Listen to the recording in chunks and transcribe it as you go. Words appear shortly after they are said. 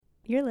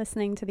You're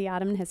listening to the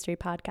Ottoman History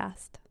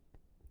Podcast.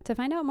 To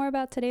find out more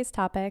about today's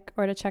topic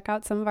or to check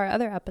out some of our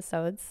other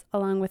episodes,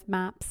 along with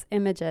maps,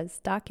 images,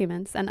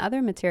 documents, and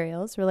other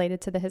materials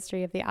related to the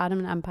history of the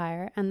Ottoman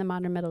Empire and the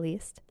modern Middle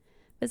East,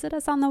 visit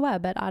us on the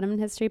web at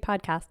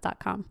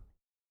ottomanhistorypodcast.com.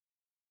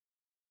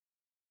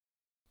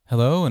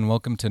 Hello and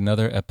welcome to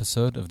another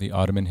episode of the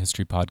Ottoman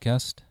History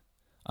Podcast.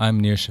 I'm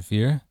Nir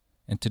Shafir,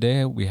 and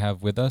today we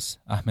have with us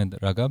Ahmed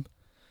Ragab.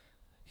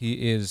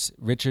 He is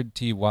Richard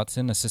T.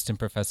 Watson Assistant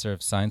Professor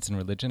of Science and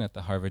Religion at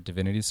the Harvard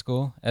Divinity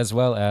School, as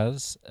well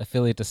as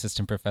Affiliate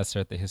Assistant Professor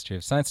at the History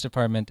of Science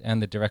Department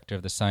and the Director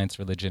of the Science,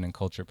 Religion, and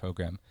Culture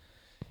Program.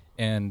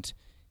 And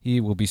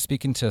he will be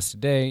speaking to us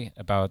today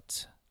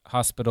about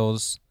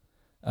hospitals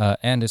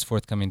and his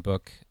forthcoming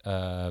book,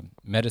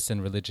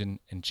 Medicine, Religion,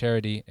 and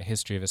Charity, A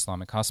History of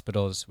Islamic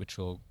Hospitals, which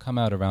will come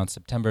out around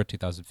September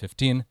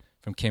 2015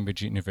 from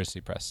Cambridge University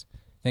Press.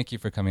 Thank you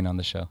for coming on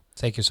the show.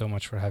 Thank you so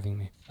much for having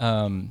me.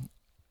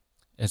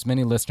 As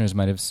many listeners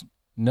might have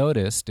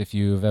noticed, if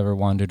you've ever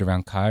wandered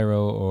around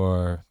Cairo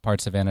or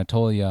parts of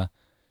Anatolia,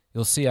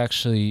 you'll see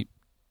actually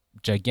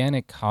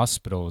gigantic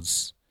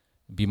hospitals,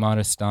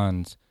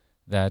 bimaristans,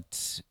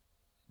 that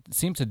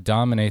seem to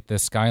dominate the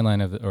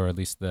skyline of, or at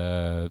least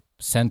the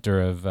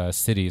center of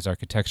cities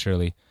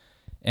architecturally.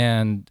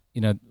 And,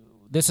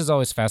 this has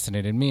always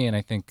fascinated me, and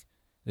I think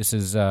this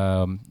is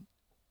one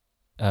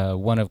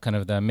of kind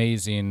of the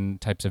amazing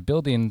types of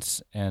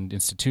buildings and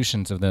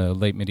institutions of the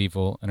late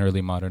medieval and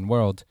early modern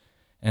world.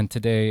 And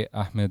today,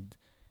 Ahmed,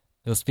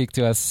 he'll speak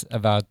to us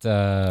about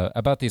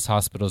these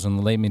hospitals in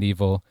the late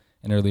medieval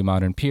and early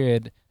modern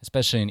period,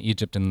 especially in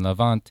Egypt and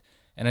Levant.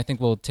 And I think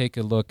we'll take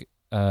a look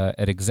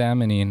at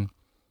examining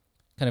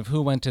kind of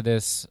who went to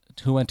these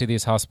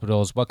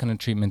hospitals, what kind of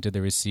treatment did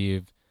they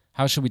receive,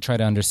 how should we try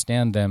to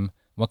understand them,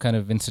 what kind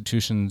of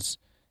institutions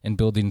and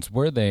buildings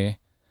were they,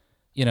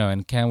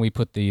 and can we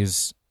put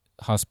these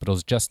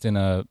hospitals just in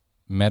a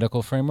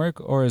medical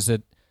framework, or is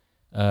it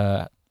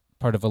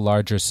part of a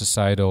larger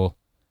societal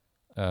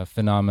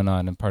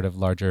phenomenon and part of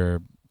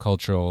larger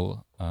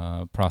cultural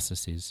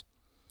processes?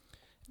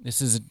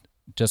 This is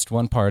just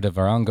one part of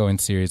our ongoing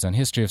series on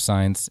history of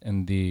science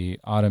in the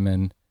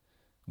Ottoman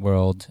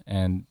world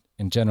and,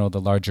 in general, the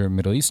larger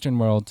Middle Eastern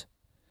world.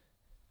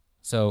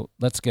 So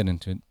let's get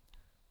into it.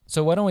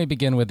 So why don't we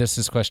begin with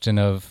this question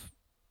of,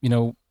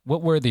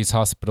 what were these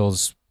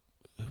hospitals?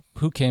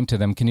 Who came to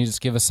them? Can you just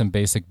give us some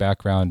basic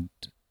background?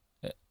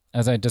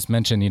 As I just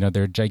mentioned,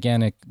 they're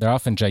gigantic. They're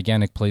often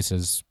gigantic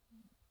places.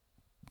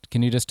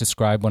 Can you just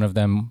describe one of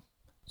them?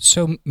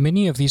 So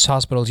many of these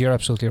hospitals, you're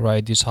absolutely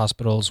right, these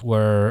hospitals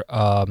were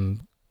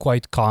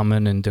quite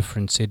common in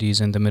different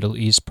cities in the Middle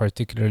East,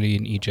 particularly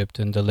in Egypt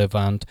and the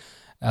Levant,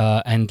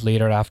 and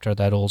later after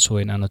that also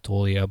in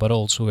Anatolia, but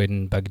also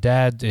in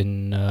Baghdad,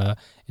 in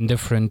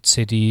different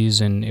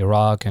cities in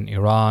Iraq and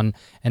Iran,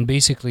 and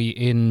basically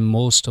in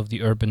most of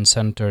the urban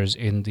centers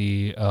in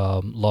the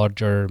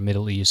larger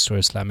Middle East or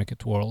Islamic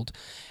world.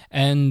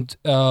 And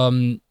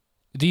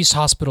these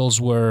hospitals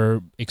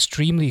were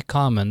extremely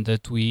common,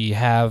 that we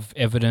have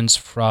evidence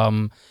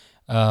from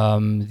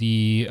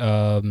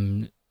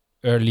the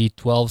early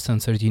 12th and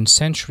 13th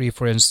century.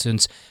 For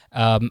instance,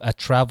 a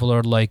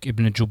traveler like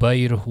Ibn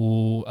Jubayr,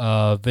 who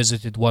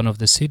visited one of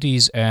the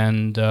cities,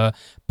 and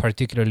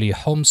particularly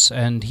Homs,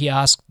 and he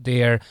asked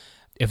there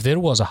if there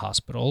was a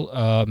hospital.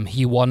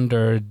 He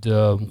wondered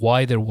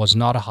why there was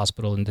not a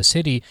hospital in the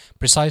city,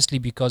 precisely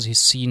because he's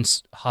seen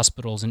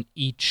hospitals in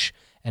each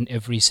and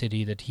every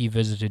city that he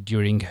visited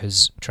during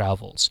his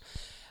travels.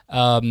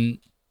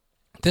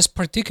 This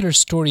particular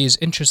story is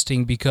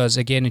interesting because,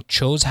 again, it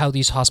shows how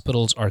these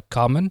hospitals are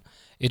common.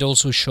 It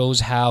also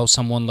shows how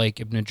someone like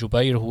Ibn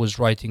Jubayr, who was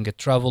writing a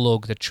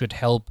travelogue that should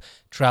help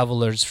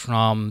travelers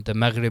from the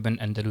Maghreb and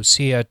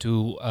Andalusia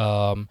to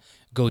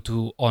go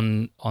to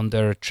on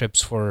their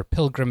trips for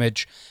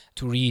pilgrimage,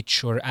 to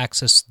reach or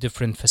access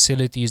different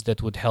facilities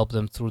that would help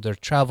them through their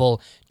travel.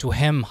 To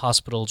him,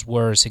 hospitals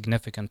were a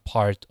significant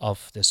part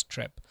of this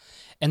trip.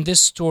 And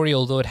this story,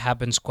 although it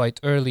happens quite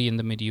early in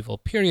the medieval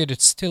period,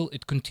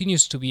 it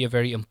continues to be a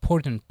very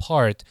important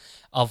part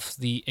of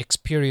the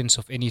experience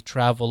of any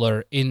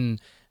traveler in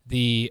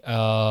the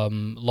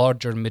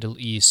larger Middle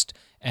East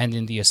and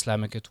in the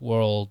Islamic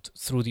world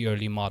through the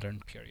early modern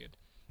period.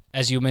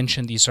 As you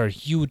mentioned, these are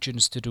huge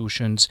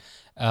institutions,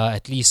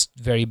 at least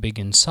very big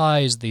in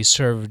size. They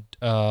served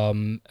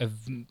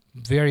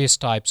various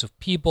types of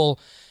people.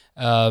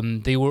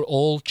 They were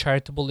all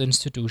charitable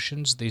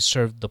institutions. They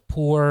served the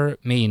poor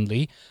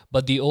mainly,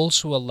 but they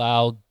also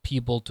allowed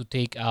people to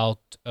take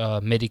out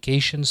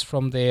medications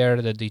from there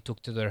that they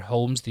took to their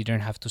homes. They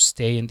didn't have to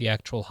stay in the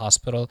actual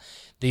hospital.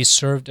 They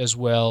served as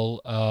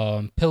well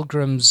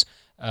pilgrims,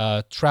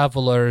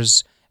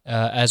 travelers,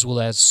 as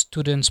well as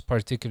students,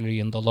 particularly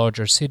in the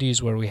larger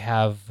cities where we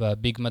have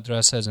big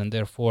madrasas and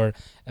therefore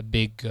a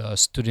big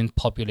student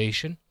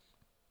population.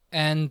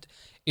 And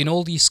in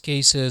all these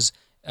cases,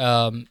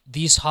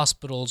 these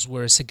hospitals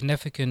were a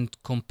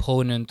significant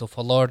component of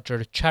a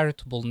larger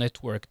charitable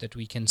network that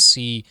we can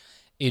see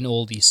in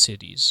all these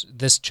cities.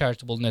 This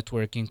charitable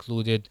network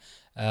included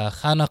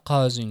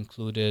khanaqahs,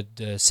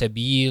 included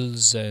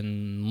sabils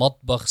and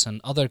matbakhs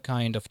and other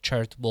kind of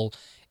charitable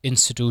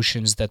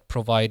institutions that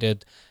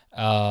provided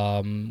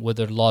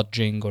whether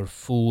lodging or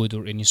food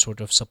or any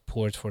sort of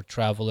support for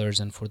travelers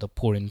and for the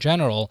poor in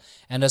general.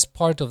 And as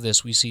part of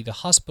this, we see the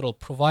hospital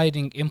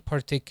providing in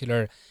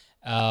particular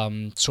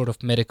sort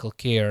of medical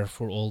care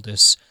for all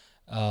this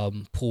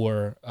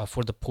for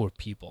the poor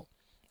people.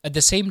 At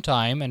the same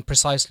time, and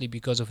precisely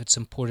because of its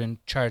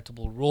important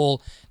charitable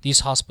role,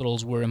 these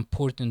hospitals were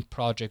important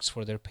projects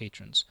for their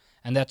patrons.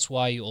 And that's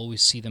why you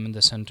always see them in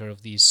the center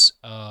of these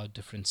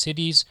different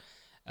cities.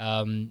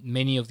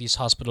 Many of these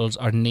hospitals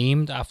are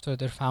named after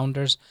their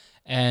founders,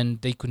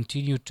 and they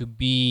continue to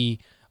be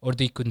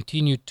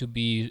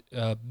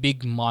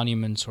big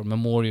monuments or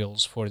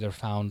memorials for their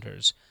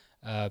founders,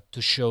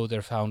 to show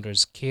their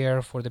founders'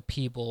 care for the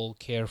people,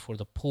 care for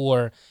the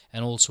poor,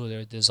 and also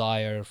their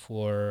desire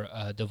for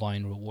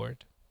divine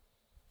reward.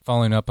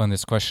 Following up on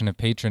this question of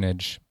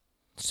patronage,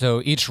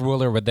 so each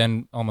ruler would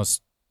then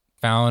almost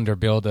found or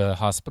build a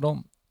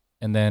hospital,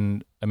 and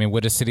then, I mean,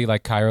 would a city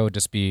like Cairo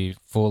just be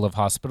full of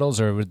hospitals,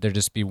 or would there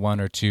just be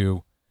one or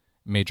two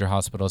major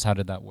hospitals? How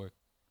did that work?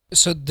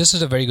 So this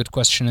is a very good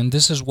question, and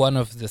this is one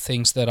of the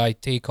things that I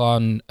take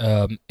on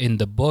in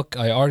the book.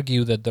 I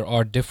argue that there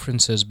are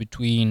differences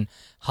between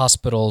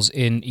hospitals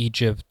in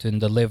Egypt, in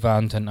the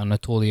Levant, and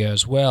Anatolia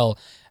as well,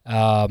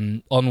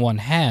 on one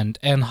hand,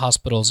 and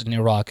hospitals in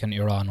Iraq and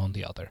Iran on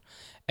the other.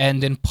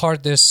 And in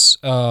part, this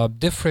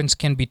difference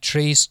can be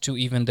traced to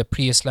even the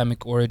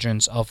pre-Islamic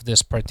origins of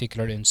this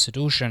particular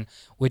institution,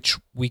 which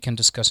we can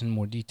discuss in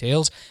more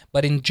details.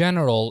 But in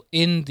general,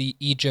 in the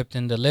Egypt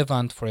and the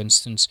Levant, for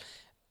instance,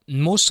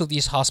 most of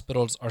these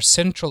hospitals are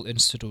central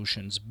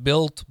institutions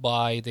built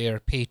by their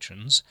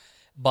patrons,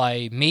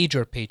 by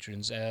major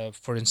patrons,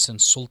 for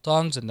instance,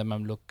 sultans in the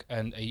Mamluk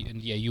and in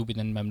the Ayyubid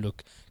and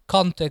Mamluk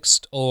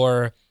context,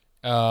 or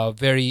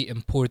very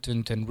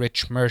important and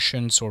rich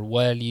merchants or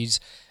walis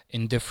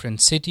in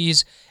different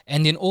cities.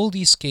 And in all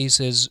these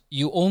cases,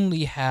 you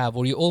only have,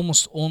 or you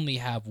almost only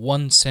have,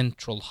 one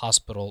central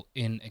hospital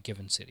in a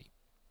given city.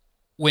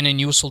 When a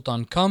new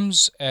sultan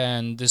comes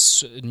and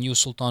this new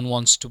sultan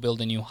wants to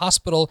build a new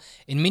hospital,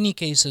 in many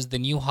cases the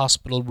new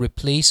hospital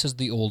replaces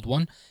the old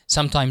one,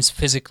 sometimes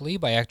physically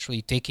by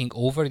actually taking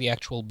over the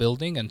actual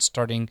building and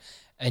starting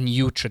a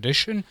new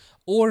tradition,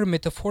 or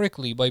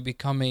metaphorically by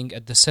becoming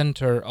at the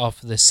center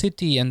of the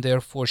city and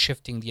therefore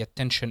shifting the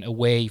attention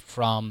away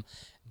from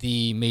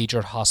the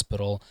major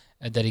hospital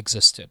that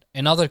existed.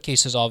 In other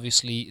cases,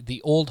 obviously,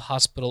 the old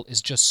hospital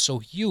is just so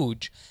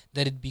huge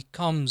that it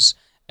becomes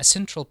a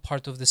central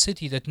part of the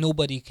city that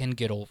nobody can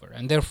get over,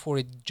 and therefore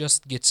it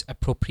just gets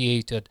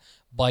appropriated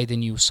by the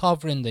new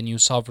sovereign. The new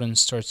sovereign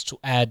starts to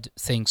add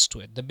things to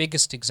it. The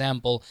biggest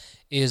example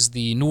is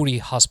the Nouri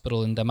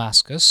Hospital in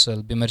Damascus,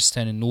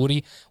 Al-Bimaristan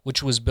al-Nouri,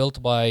 which was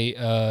built by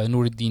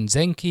Nuruddin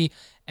Zenki,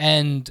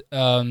 and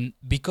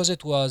because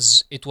it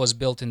was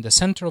built in the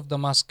center of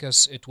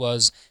Damascus, it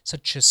was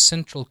such a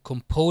central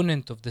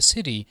component of the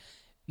city.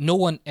 No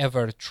one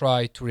ever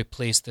tried to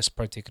replace this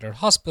particular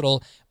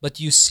hospital, but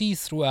you see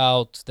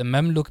throughout the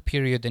Mamluk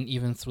period and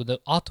even through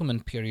the Ottoman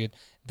period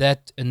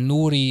that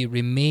Nouri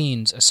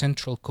remains a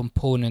central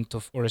component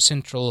of, or a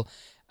central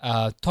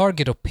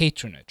target of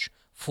patronage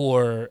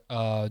for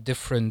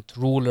different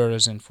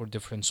rulers and for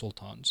different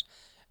sultans.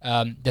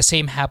 The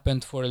same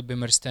happened for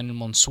Al-Bimaristan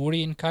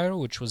al-Mansouri in Cairo,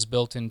 which was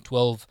built in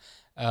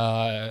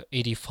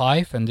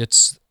 1285, and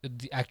it's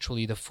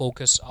actually the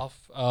focus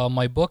of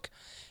my book.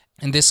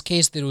 In this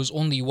case, there was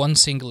only one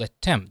single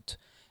attempt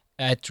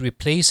at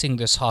replacing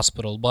this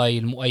hospital by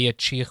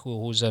Al-Mu'ayyad Sheikh, who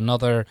was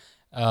another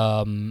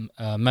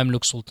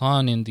Mamluk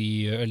Sultan in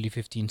the early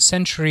 15th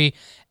century,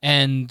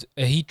 and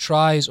he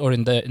tries, or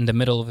in the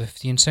middle of the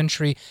 15th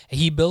century,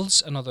 he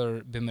builds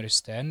another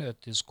Bimaristan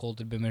that is called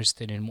the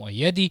Bimaristan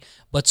al-Mu'ayyadi,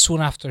 but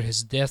soon after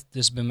his death,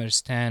 this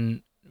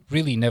Bimaristan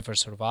really never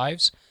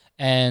survives,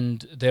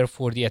 and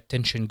therefore the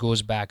attention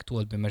goes back to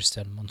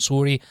Al-Bimaristan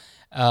al-Mansouri.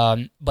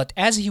 But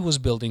as he was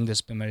building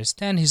this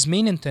Bimaristan, his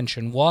main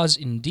intention was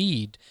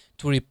indeed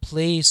to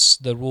replace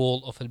the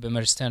role of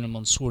Al-Bimaristan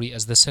al-Mansouri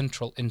as the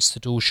central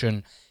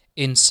institution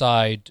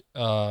inside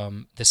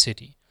the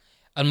city.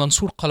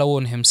 Al-Mansur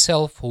Qalawun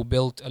himself, who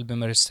built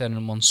Al-Bimaristan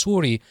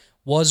al-Mansouri,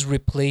 was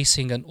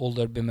replacing an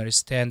older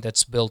Bimaristan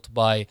that's built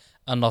by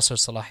Al-Nasr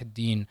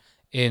Salahuddin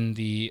in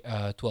the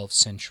 12th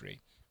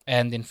century.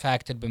 And in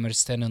fact,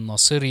 Al-Bimaristan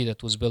al-Nasiri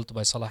that was built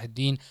by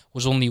Salahuddin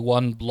was only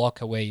one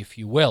block away, if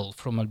you will,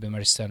 from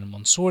Al-Bimaristan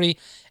al-Mansouri,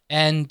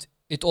 and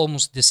it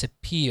almost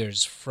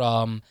disappears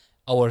from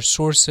our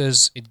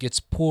sources. It gets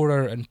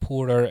poorer and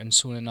poorer, and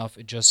soon enough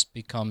it just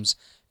becomes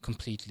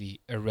completely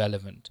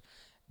irrelevant.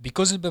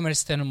 Because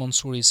Al-Bimaristan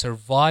al-Mansouri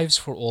survives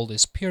for all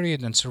this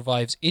period and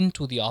survives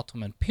into the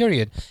Ottoman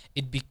period,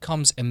 it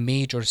becomes a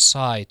major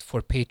site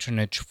for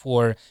patronage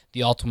for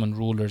the Ottoman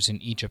rulers in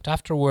Egypt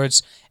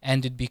afterwards,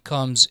 and it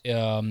becomes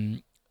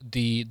the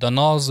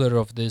Nazir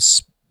of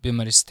this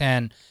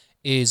Bimaristan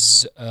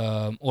is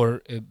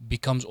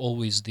becomes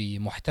always the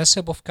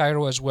Muhtasib of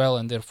Cairo as well,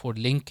 and therefore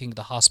linking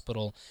the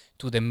hospital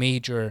to the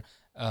major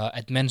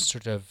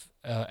administrative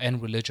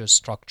and religious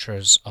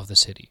structures of the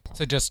city.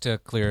 So just to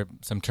clear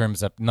some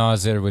terms up,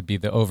 Nazir would be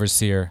the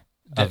overseer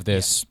of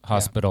this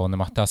hospital, and the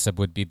Muhtasib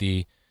would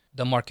be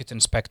the market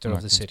inspector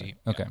of the city.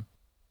 Okay.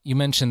 You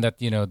mentioned that,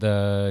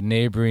 the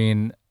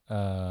neighboring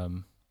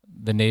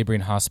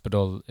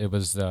hospital, it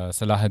was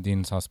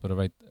Salahuddin's hospital,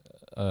 right?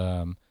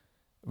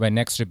 Right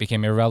next to it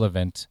became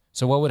irrelevant.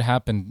 So what would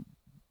happen,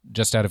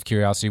 just out of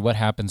curiosity, what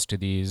happens to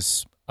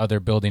these other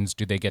buildings?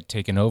 Do they get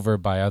taken over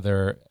by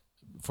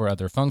for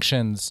other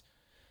functions?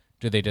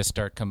 Do they just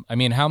start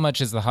how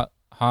much is the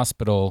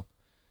hospital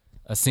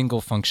a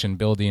single function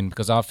building?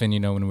 Because often,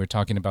 when we're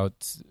talking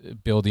about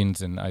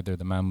buildings in either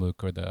the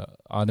Mamluk or the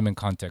Ottoman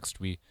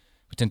context, we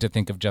tend to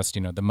think of just,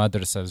 the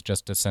madrasa as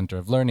just a center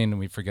of learning, and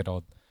we forget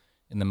all,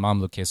 in the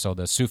Mamluk case, all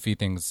the Sufi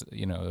things,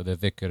 the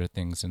dhikr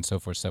things and so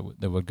forth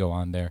that would go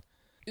on there.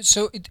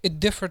 So it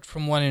differed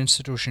from one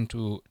institution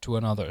to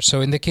another. So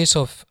in the case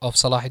of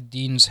Salah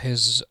ad-Din's,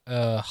 his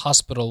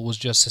hospital was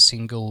just a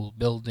single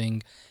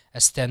building, a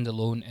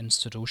standalone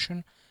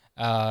institution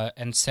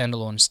and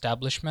standalone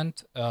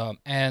establishment.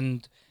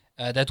 And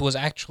that was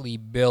actually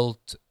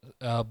built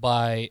on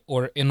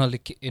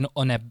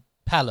a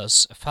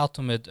palace,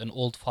 an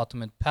old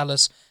Fatimid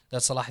palace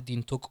that Salah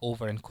ad-Din took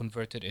over and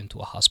converted into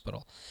a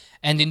hospital.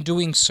 And in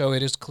doing so,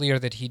 it is clear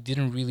that he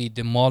didn't really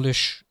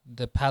demolish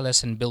the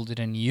palace and build it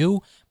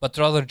anew, but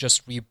rather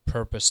just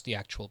repurposed the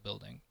actual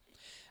building.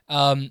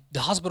 The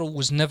hospital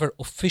was never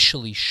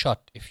officially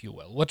shut, if you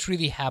will. What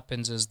really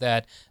happens is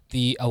that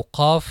the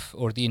awqaf,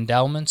 or the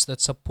endowments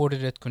that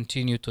supported it,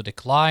 continued to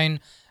decline.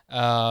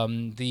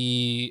 There's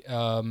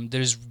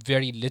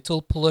very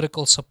little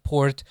political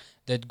support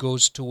that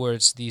goes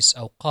towards these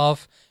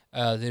awqaf.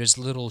 There's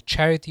little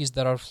charities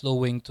that are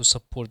flowing to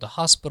support the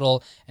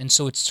hospital, and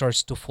so it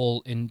starts to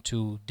fall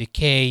into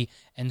decay,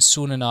 and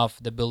soon enough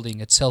the building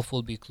itself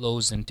will be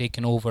closed and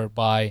taken over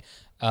by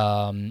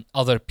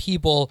other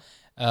people,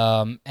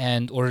 or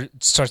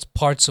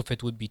parts of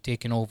it would be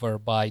taken over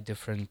by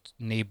different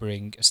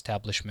neighboring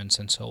establishments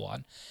and so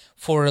on.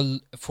 For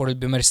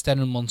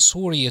Bimaristan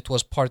al-Mansouri, it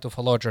was part of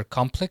a larger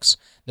complex.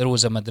 There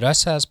was a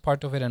madrasa as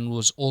part of it, and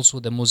was also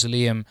the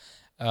mausoleum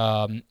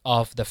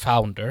of the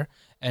founder.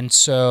 And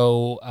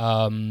so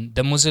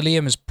the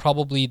mausoleum is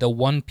probably the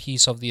one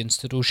piece of the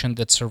institution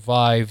that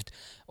survived,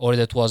 or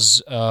that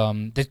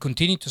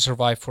continued to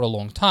survive for a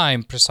long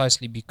time,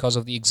 precisely because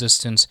of the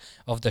existence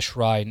of the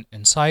shrine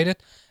inside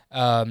it.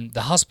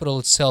 The hospital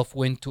itself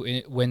went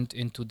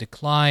into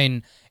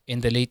decline in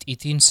the late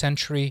 18th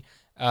century,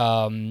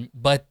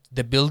 but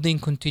the building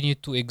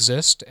continued to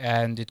exist,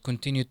 and it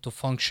continued to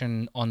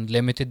function on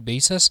limited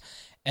basis.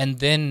 And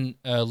then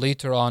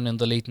later on in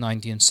the late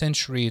 19th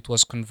century, it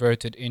was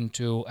converted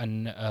into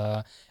an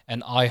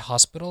eye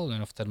hospital,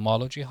 an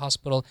ophthalmology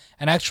hospital,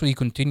 and actually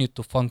continued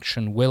to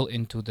function well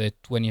into the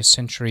 20th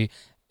century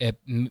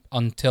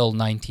until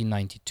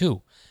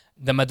 1992.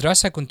 The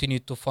madrasa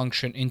continued to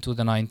function into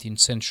the 19th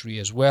century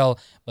as well,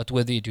 but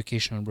with the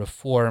educational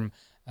reform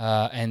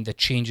and the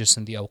changes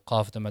in the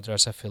awqaf, the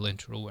madrasa fell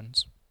into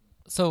ruins.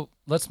 So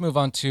let's move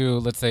on to,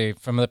 let's say,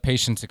 from the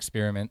patient's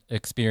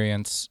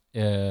experience.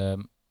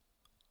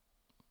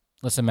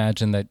 Let's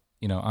imagine that,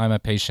 I'm a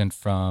patient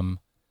from,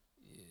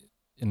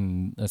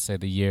 let's say,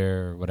 the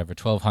year,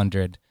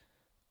 1200.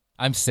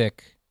 I'm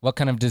sick. What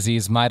kind of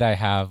disease might I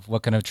have?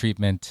 What kind of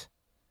treatment,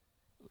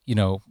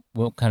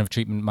 what kind of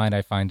treatment might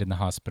I find in the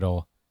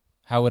hospital?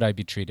 How would I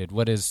be treated?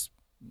 What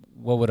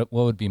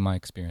would be my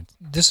experience?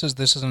 This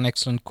is an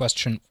excellent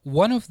question.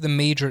 One of the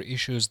major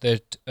issues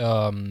that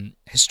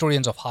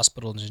historians of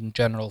hospitals in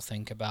general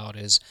think about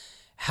is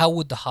how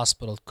would the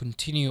hospital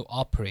continue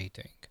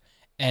operating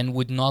and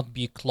would not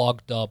be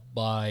clogged up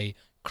by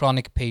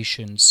chronic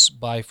patients,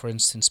 by, for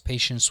instance,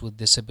 patients with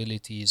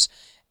disabilities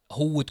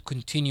who would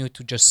continue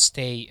to just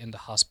stay in the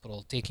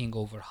hospital, taking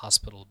over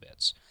hospital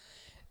beds.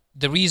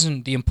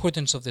 The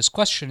importance of this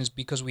question is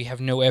because we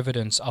have no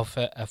evidence of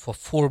a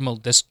formal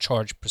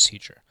discharge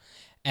procedure.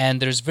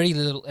 And there's very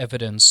little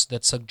evidence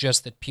that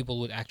suggests that people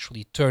would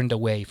actually turned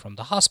away from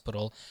the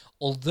hospital,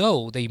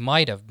 although they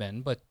might have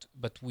been, but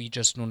we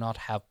just do not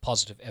have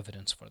positive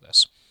evidence for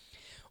this.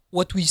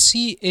 What we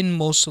see in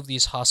most of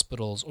these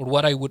hospitals, or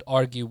what I would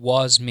argue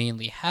was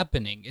mainly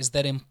happening, is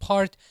that in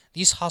part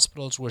these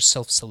hospitals were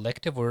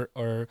self-selective,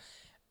 or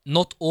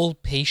not all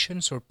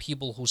patients or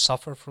people who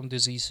suffer from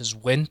diseases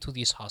went to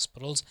these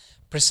hospitals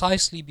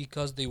precisely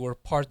because they were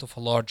part of a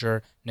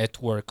larger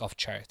network of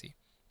charity.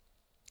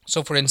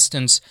 So, for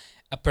instance,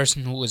 a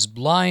person who is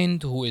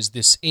blind, who is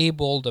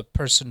disabled, a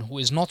person who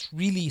is not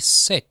really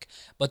sick,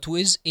 but who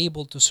is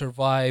able to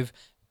survive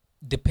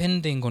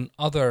depending on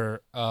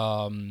other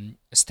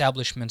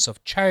establishments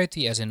of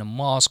charity, as in a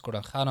mosque or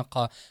a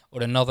khanaqah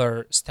or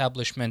another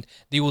establishment,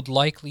 they would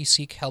likely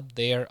seek help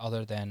there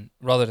rather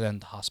than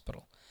the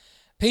hospital.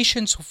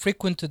 Patients who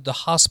frequented the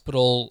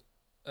hospital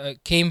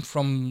came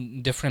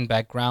from different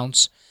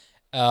backgrounds.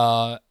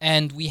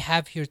 And we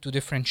have here to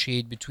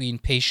differentiate between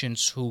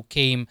patients who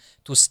came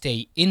to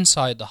stay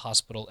inside the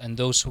hospital and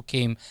those who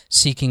came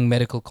seeking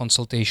medical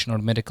consultation or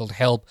medical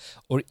help,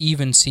 or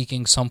even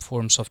seeking some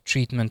forms of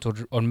treatment or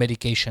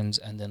medications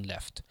and then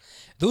left.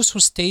 Those who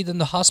stayed in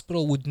the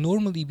hospital would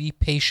normally be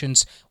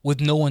patients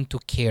with no one to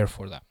care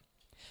for them.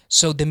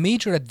 So the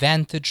major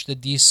advantage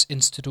that these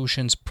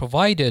institutions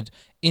provided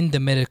in the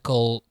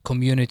medical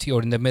community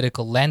or in the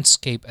medical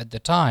landscape at the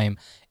time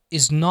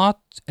is not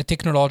a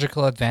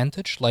technological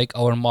advantage like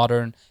our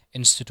modern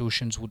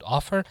institutions would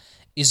offer,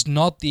 is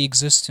not the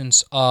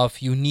existence of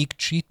unique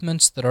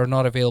treatments that are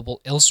not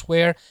available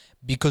elsewhere,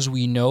 because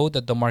we know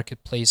that the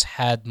marketplace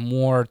had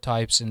more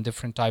types and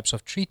different types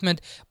of treatment,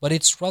 but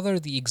it's rather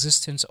the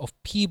existence of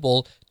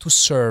people to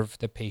serve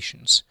the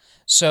patients.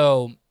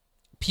 So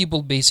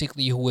people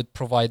basically who would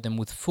provide them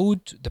with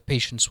food, the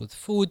patients with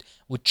food,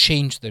 would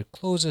change their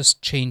clothes,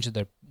 change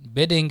their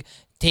bedding,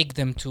 take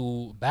them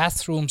to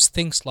bathrooms,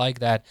 things like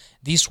that.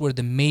 These were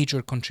the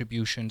major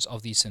contributions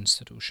of these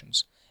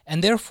institutions.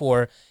 And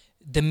therefore,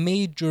 the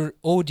major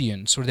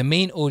audience or the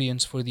main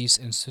audience for these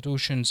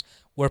institutions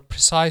were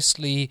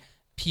precisely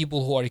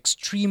people who are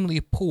extremely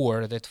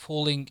poor, that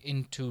falling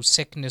into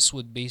sickness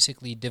would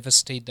basically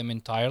devastate them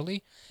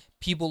entirely.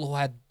 People who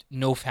had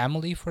no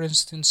family, for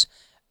instance,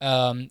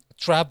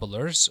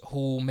 travelers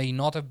who may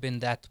not have been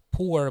that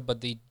poor, but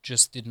they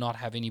just did not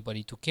have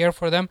anybody to care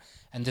for them.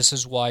 And this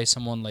is why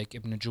someone like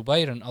Ibn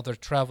Jubayr and other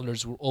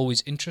travelers were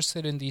always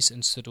interested in these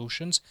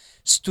institutions.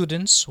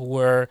 Students who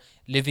were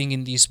living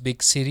in these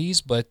big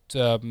cities, but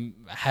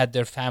had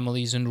their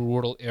families in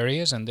rural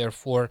areas, and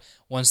therefore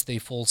once they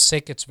fall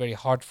sick, it's very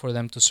hard for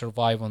them to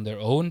survive on their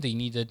own. They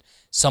needed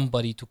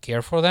somebody to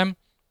care for them.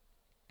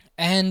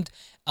 And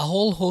a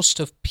whole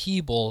host of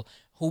people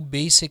who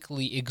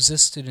basically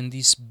existed in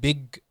these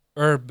big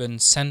urban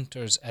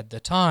centers at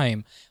the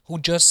time, who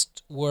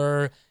just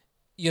were,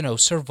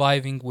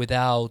 surviving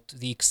without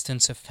the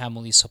extensive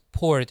family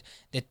support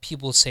that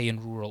people, say, in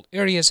rural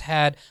areas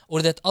had,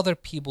 or that other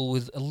people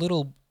with a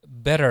little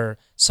better,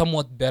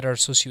 somewhat better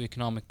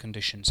socioeconomic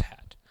conditions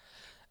had.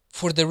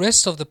 For the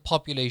rest of the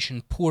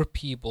population, poor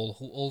people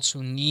who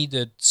also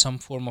needed some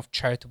form of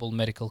charitable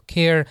medical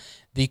care,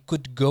 they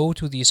could go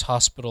to these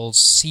hospitals,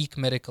 seek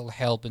medical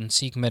help and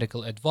seek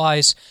medical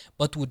advice,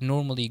 but would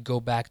normally go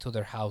back to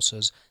their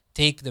houses,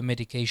 take the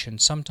medication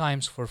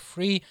sometimes for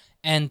free,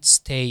 and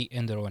stay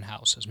in their own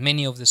houses.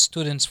 Many of the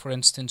students, for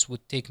instance,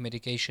 would take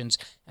medications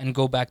and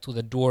go back to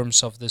the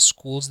dorms of the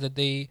schools that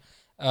they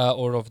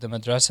or of the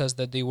madrasas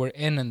that they were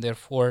in, and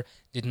therefore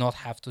did not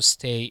have to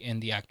stay in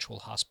the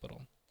actual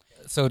hospital.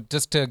 So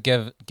just to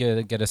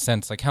get a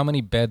sense, like how many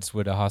beds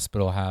would a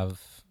hospital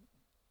have?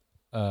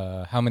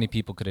 How many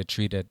people could it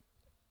treat at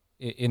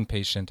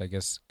inpatient, I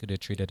guess, could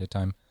it treat at a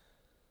time?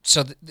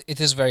 So it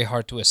is very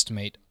hard to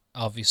estimate,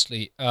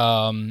 obviously.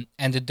 And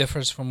it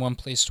differs from one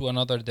place to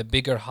another. The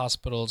bigger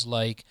hospitals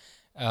like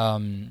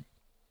something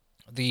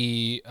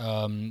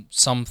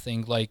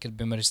like Al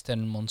Bimaristan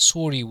and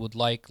Mansouri would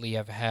likely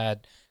have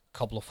had a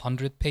couple of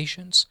hundred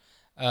patients.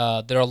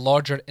 There are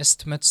larger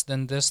estimates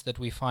than this that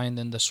we find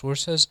in the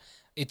sources.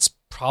 It's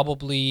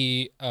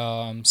probably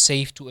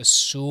safe to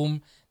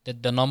assume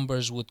that the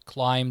numbers would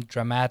climb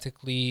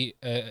dramatically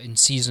in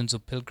seasons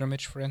of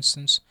pilgrimage, for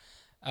instance,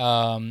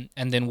 and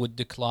then would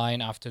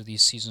decline after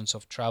these seasons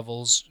of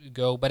travels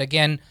go. But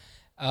again,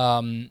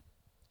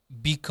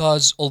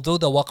 because although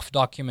the Waqf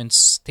documents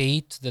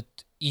state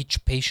that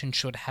each patient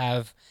should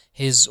have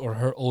his or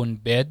her own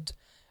bed,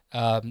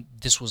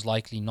 this was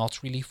likely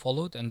not really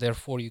followed, and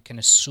therefore you can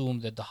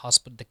assume that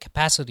the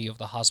capacity of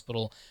the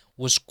hospital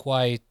was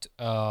quite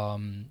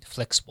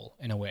flexible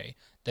in a way,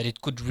 that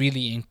it could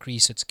really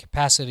increase its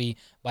capacity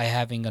by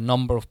having a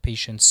number of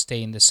patients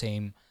stay in the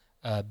same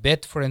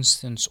bed, for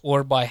instance,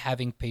 or by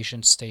having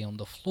patients stay on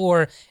the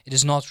floor. It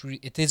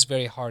is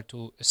very hard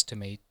to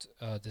estimate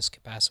this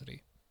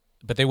capacity.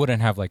 But they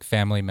wouldn't have like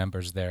family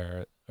members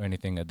there or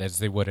anything, as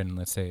they would in,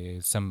 let's say,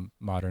 some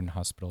modern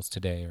hospitals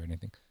today or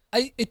anything.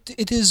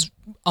 It is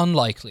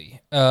unlikely.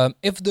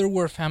 If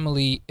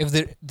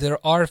there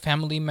are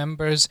family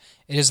members,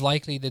 it is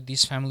likely that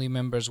these family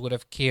members would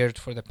have cared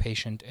for the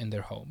patient in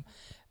their home.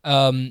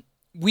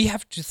 We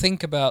have to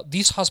think about,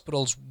 these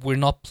hospitals were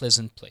not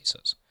pleasant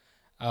places.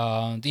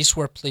 These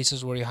were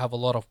places where you have a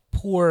lot of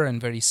poor and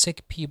very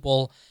sick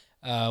people.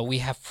 We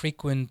have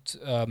frequent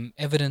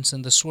evidence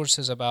in the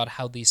sources about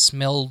how they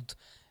smelled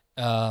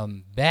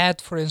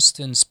bad, for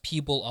instance.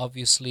 People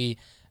obviously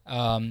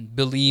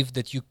believed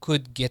that you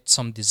could get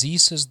some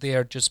diseases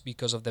there just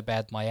because of the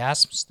bad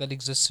miasms that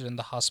existed in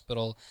the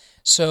hospital.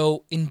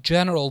 So in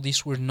general,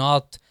 these were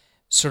not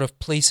sort of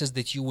places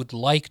that you would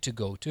like to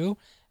go to.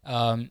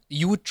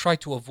 You would try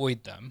to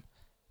avoid them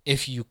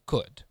if you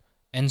could.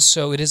 And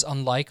so it is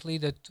unlikely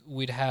that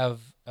we'd have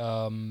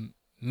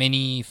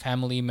many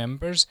family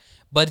members,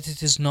 but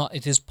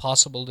it is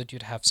possible that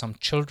you'd have some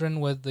children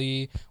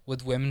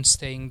with women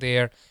staying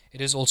there.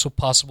 It is also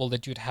possible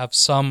that you'd have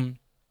some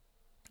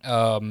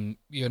some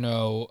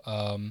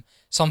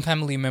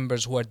family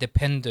members who are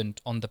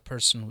dependent on the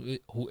person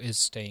who is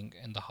staying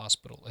in the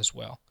hospital as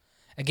well.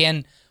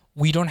 Again,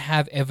 we don't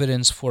have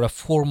evidence for a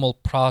formal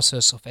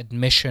process of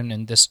admission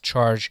and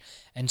discharge,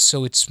 and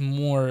so it's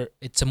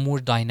a more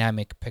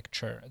dynamic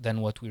picture than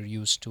what we're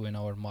used to in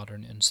our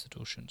modern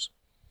institutions.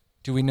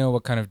 Do we know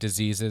what kind of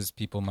diseases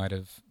people might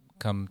have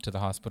come to the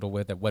hospital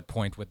with? At what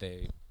point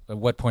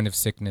of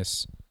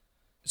sickness?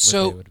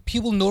 So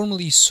people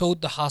normally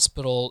sought the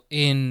hospital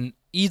in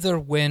either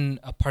when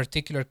a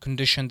particular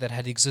condition that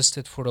had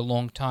existed for a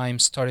long time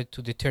started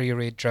to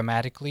deteriorate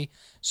dramatically.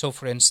 So,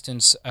 for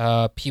instance,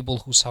 people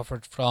who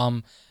suffered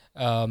from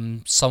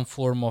some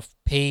form of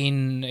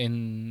pain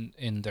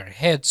in their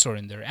heads or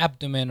in their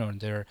abdomen or in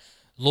their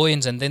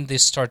loins, and then they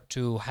start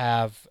to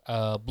have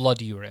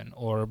blood urine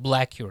or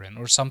black urine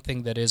or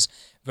something that is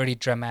very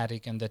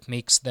dramatic and that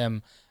makes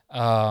them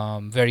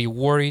very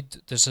worried.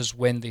 This is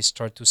when they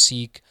start to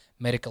seek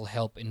medical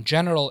help in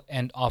general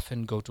and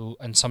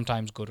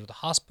sometimes go to the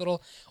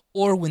hospital,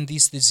 or when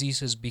these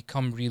diseases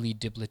become really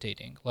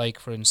debilitating, like,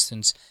 for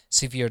instance,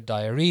 severe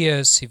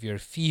diarrhea, severe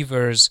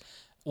fevers,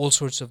 all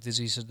sorts of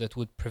diseases that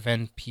would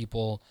prevent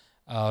people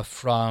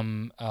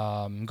from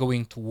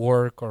going to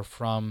work or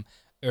from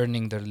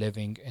earning their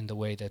living in the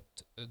way that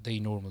they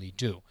normally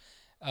do.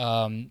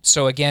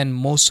 So again,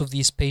 most of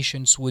these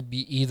patients would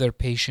be either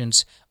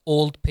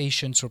old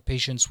patients or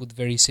patients with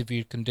very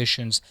severe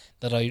conditions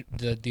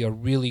that they are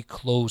really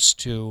close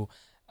to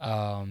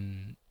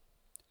dying,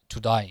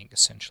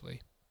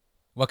 essentially.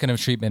 What kind of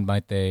treatment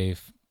might they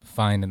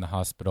find in the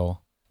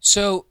hospital?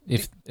 So,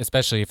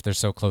 especially if they're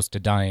so close to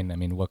dying, I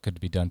mean, what could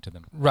be done to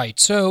them? Right.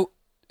 So,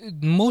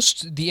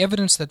 the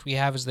evidence that we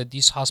have is that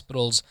these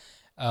hospitals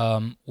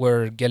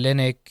were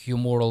Galenic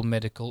humoral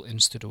medical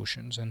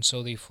institutions, and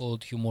so they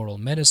followed humoral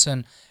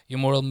medicine.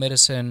 Humoral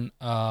medicine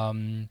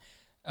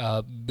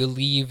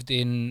believed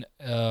in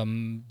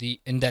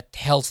that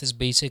health is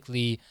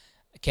basically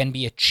can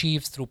be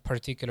achieved through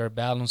particular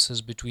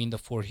balances between the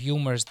four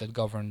humors that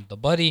govern the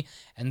body,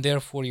 and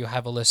therefore you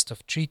have a list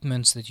of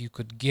treatments that you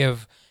could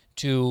give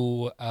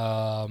to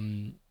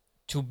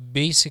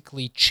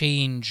basically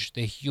change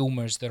the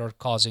humors that are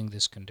causing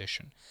this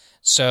condition.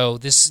 So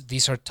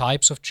these are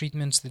types of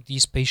treatments that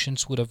these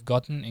patients would have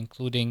gotten,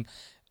 including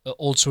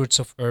all sorts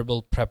of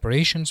herbal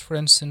preparations, for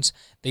instance.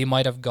 They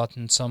might have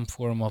gotten some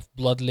form of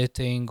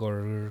bloodletting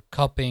or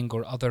cupping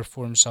or other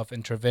forms of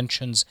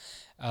interventions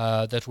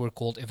that were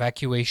called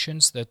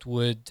evacuations that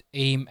would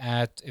aim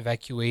at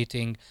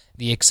evacuating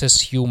the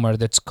excess humor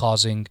that's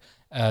causing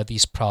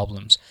these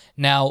problems.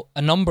 Now,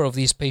 a number of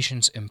these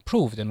patients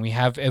improved, and we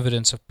have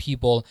evidence of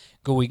people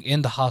going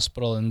in the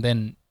hospital and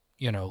then,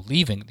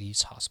 leaving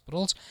these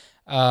hospitals,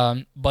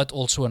 but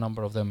also a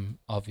number of them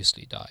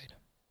obviously died.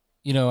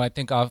 I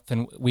think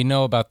often we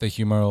know about the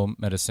humoral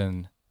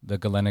medicine, the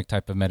Galenic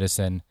type of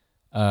medicine.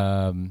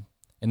 In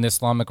the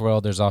Islamic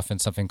world, there's often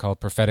something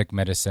called prophetic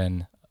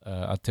medicine,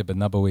 Al-Tib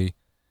al-Nabawi.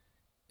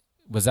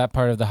 Was that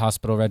part of the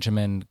hospital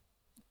regimen?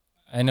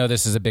 I know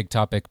this is a big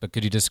topic, but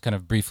could you just kind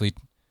of briefly,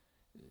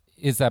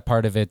 is that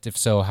part of it? If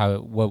so,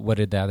 what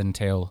did that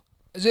entail?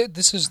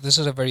 This is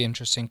a very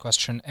interesting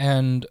question,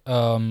 and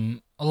a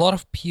lot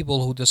of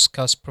people who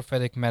discuss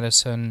prophetic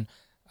medicine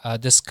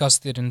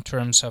discussed it in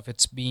terms of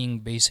its being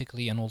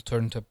basically an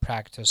alternative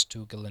practice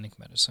to Galenic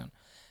medicine.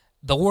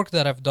 The work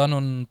that I've done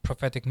on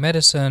prophetic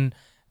medicine,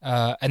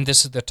 and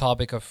this is the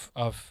topic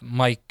of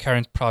my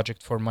current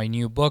project for my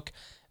new book,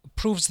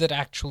 proves that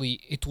actually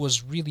it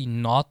was really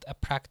not a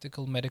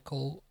practical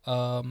medical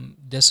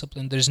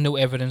discipline. There's no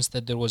evidence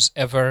that there was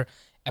ever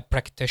a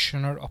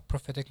practitioner of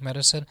prophetic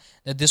medicine,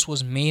 that this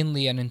was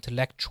mainly an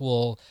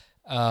intellectual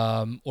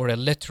or a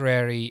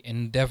literary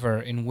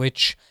endeavor in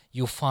which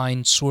you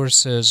find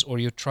sources or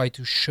you try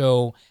to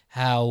show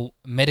how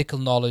medical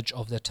knowledge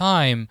of the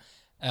time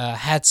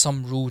had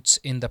some roots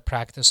in the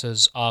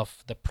practices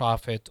of the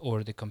prophet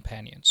or the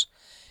companions.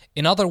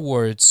 In other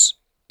words,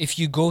 if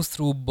you go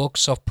through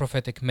books of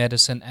prophetic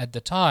medicine at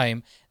the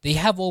time, they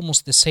have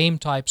almost the same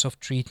types of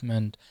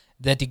treatment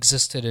that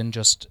existed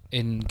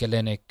in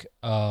Galenic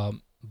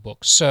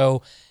books.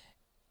 So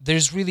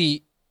there's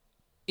really,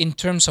 in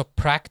terms of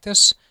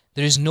practice,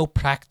 there is no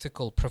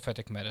practical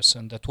prophetic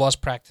medicine that was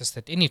practiced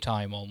at any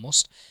time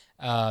almost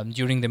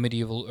during the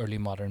medieval early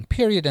modern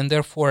period, and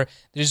therefore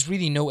there's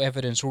really no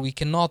evidence, or we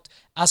cannot,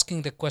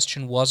 asking the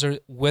question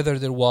whether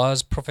there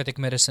was prophetic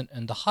medicine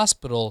in the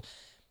hospital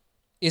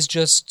is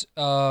just,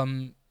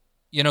 there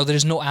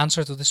is no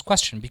answer to this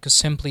question, because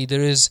simply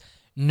there is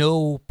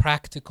no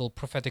practical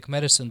prophetic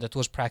medicine that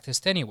was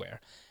practiced anywhere.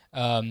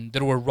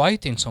 There were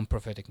writings on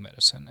prophetic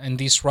medicine, and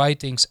these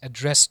writings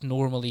addressed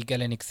normally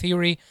Galenic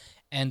theory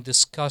and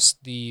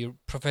discussed the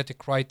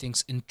prophetic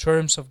writings in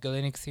terms of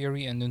Galenic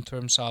theory and in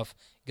terms of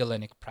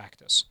Galenic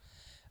practice.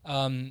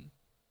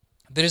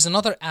 There is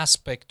another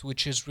aspect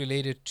which is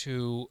related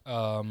to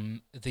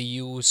the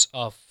use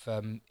of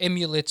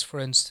amulets,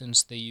 for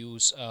instance, the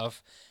use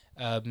of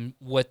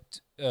what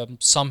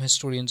some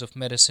historians of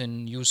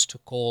medicine used to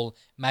call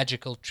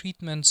magical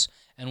treatments,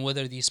 and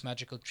whether these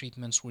magical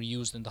treatments were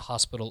used in the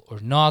hospital or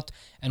not,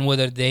 and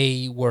whether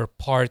they were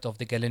part of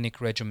the Galenic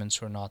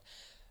regimens or not.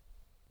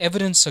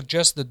 Evidence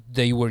suggests that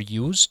they were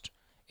used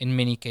in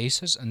many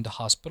cases in the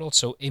hospital.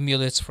 So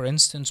amulets, for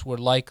instance, were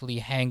likely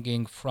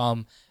hanging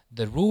from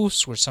the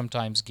roofs, were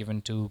sometimes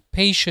given to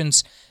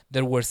patients.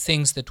 There were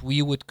things that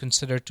we would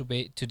consider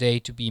today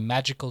to be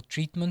magical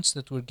treatments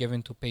that were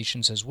given to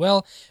patients as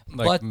well.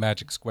 Like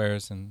magic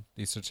squares and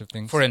these sorts of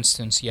things? For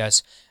instance,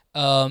 yes.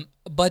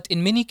 But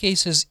in many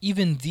cases,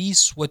 even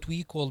these, what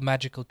we call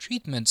magical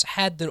treatments,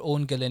 had their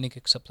own Galenic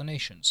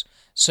explanations.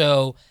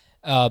 So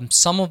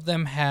some of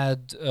them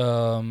had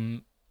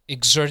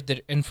exert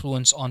their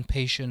influence on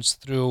patients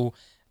through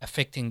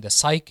affecting the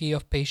psyche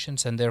of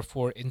patients and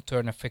therefore in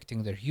turn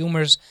affecting their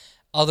humors.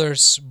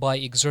 Others by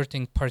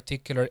exerting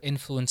particular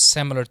influence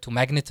similar to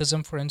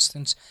magnetism, for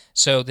instance.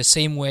 So the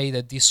same way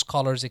that these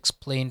scholars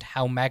explained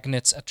how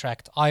magnets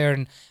attract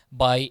iron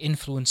by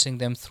influencing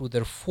them through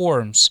their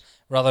forms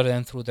rather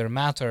than through their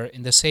matter,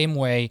 in the same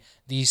way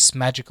these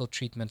magical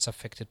treatments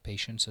affected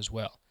patients as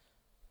well.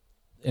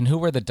 And who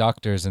were the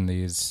doctors in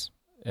these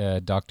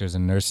doctors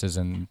and nurses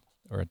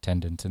or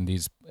attendants in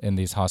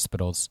these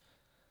hospitals?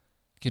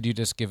 Could you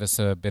just give us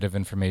a bit of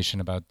information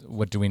about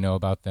what do we know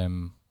about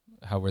them?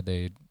 How were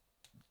they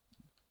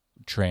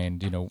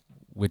trained?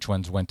 Which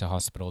ones went to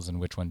hospitals and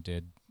which one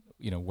did,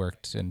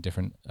 worked in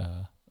different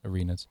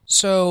arenas?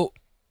 So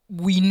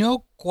we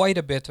know quite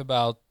a bit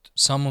about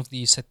some of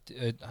these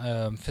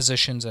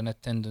physicians and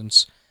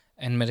attendants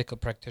and medical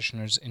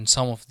practitioners in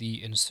some of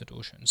the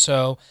institutions.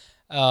 So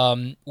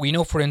we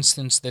know, for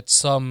instance, that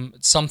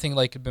something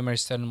like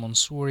Bimaristan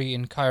al-Mansouri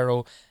in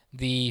Cairo,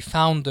 the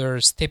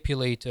founder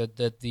stipulated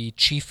that the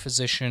chief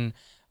physician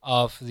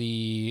of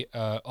the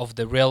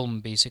realm,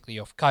 basically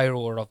of Cairo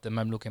or of the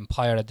Mamluk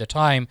Empire at the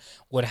time,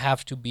 would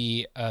have to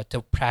be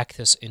to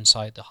practice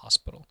inside the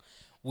hospital.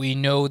 We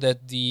know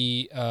that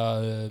the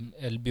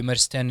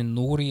Bimaristan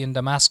al-Nouri in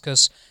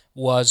Damascus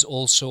was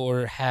also,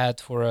 or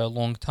had for a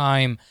long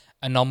time,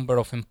 a number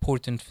of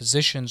important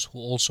physicians who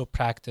also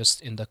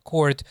practiced in the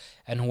court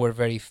and who were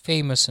very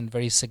famous and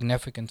very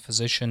significant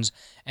physicians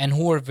and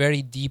who were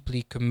very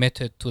deeply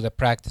committed to the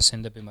practice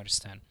in the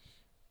Bimaristan.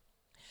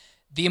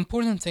 The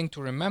important thing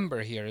to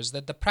remember here is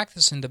that the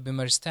practice in the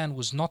Bimaristan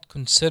was not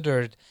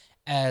considered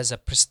as a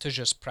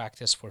prestigious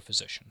practice for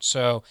physicians.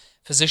 So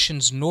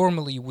physicians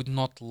normally would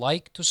not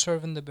like to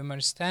serve in the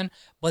Bimaristan,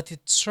 but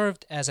it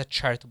served as a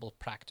charitable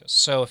practice.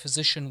 So a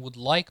physician would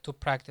like to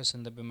practice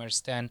in the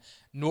Bimaristan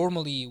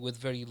normally with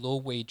very low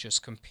wages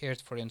compared,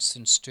 for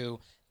instance,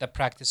 to the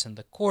practice in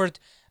the court,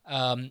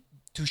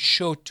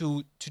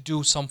 to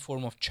do some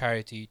form of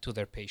charity to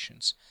their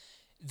patients.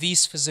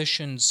 These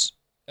physicians,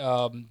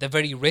 the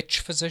very rich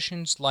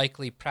physicians,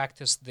 likely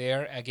practiced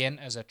there again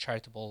as a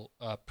charitable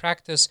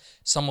practice.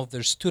 Some of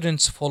their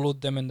students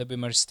followed them in the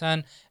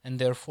Bimaristan and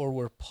therefore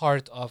were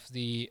part of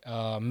the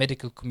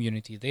medical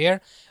community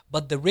there.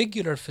 But the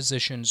regular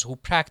physicians who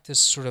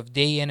practiced sort of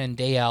day in and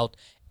day out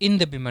in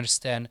the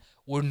Bimaristan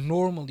were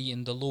normally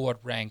in the lower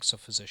ranks of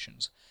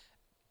physicians.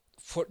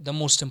 For the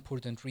most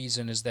important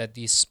reason is that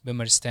these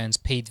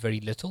Bimaristans paid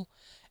very little.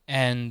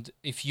 And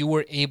if you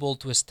were able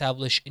to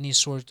establish any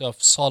sort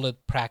of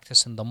solid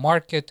practice in the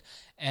market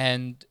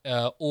and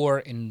or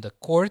in the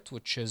court,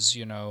 which is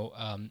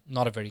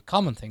not a very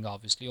common thing,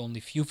 obviously, only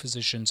few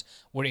physicians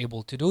were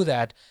able to do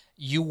that,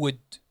 you would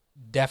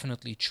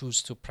definitely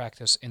choose to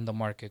practice in the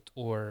market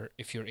or,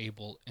 if you're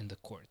able, in the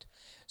court.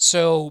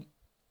 So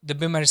the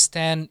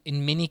Bimaristan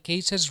in many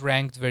cases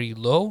ranked very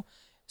low,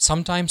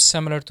 sometimes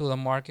similar to the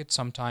market,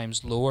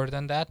 sometimes lower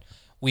than that.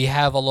 We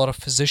have a lot of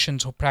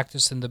physicians who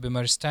practiced in the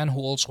Bimaristan who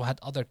also had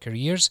other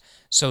careers.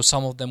 So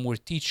some of them were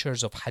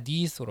teachers of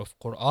hadith or of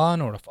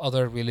Quran or of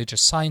other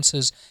religious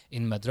sciences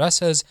in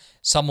madrasas.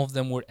 Some of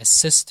them were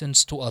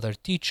assistants to other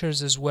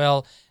teachers as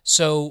well.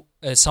 So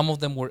some of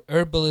them were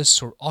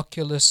herbalists or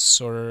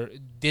oculists or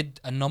did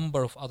a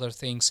number of other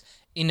things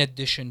in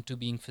addition to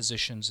being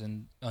physicians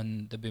in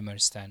the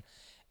Bimaristan.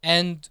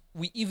 And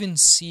we even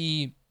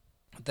see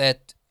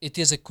that it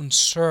is a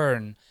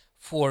concern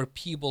for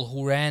people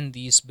who ran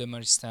these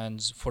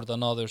Bimaristans, for the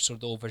nadhirs or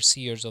the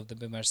overseers of the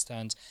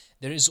Bimaristans.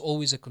 There is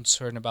always a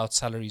concern about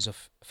salaries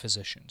of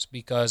physicians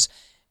because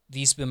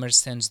these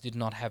Bimaristans did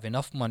not have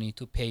enough money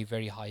to pay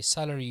very high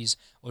salaries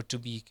or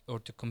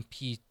to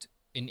compete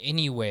in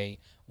any way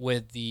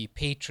with the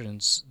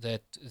patrons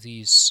that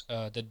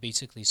that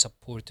basically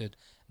supported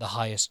the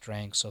highest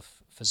ranks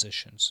of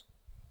physicians.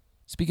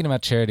 Speaking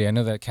about charity, I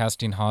know that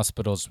casting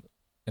hospitals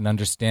and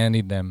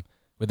understanding them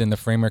within the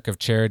framework of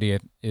charity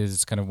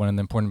is kind of one of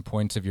the important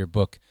points of your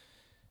book.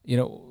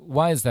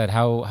 Why is that?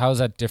 How is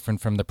that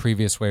different from the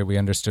previous way we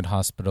understood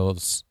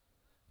hospitals,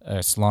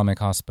 Islamic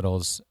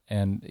hospitals?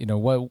 And,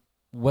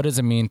 what does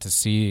it mean to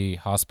see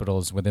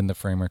hospitals within the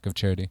framework of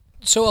charity?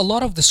 So a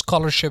lot of the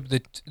scholarship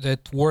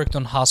that worked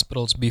on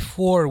hospitals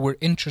before were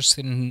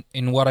interested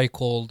in what I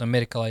call the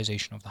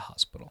medicalization of the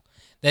hospital.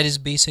 That is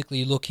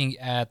basically looking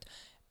at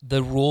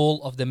the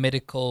role of the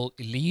medical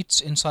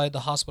elites inside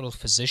the hospital,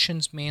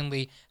 physicians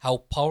mainly, how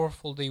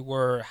powerful they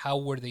were, how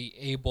were they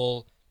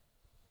able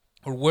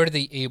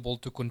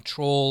to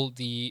control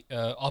the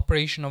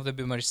operation of the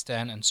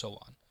Bimaristan, and so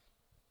on.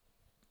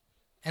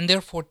 And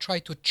therefore try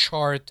to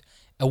chart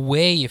a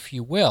way, if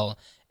you will,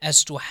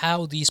 as to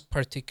how these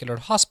particular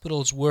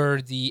hospitals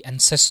were the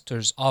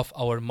ancestors of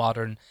our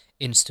modern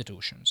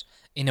institutions.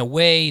 In a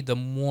way, the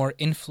more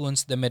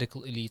influence the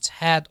medical elites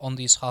had on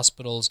these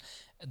hospitals,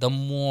 the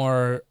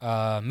more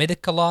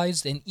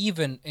medicalized, and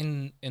even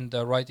in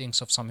the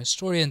writings of some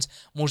historians,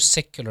 more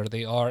secular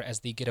they are as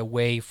they get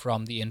away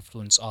from the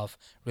influence of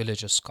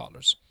religious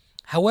scholars.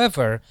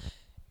 However,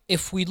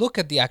 if we look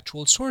at the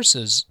actual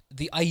sources,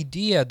 the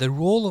idea, the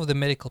role of the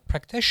medical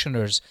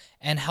practitioners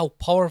and how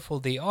powerful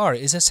they are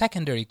is a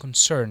secondary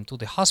concern to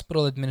the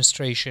hospital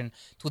administration,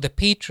 to the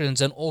patrons,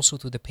 and also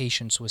to the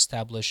patients who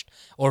established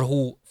or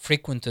who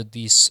frequented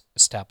these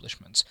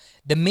establishments.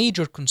 The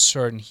major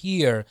concern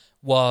here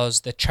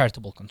was the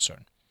charitable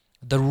concern.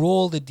 The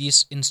role that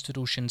these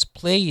institutions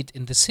played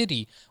in the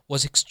city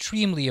was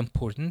extremely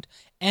important,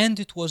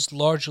 and it was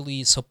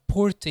largely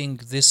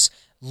supporting this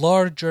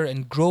larger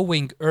and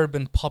growing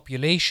urban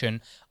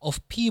population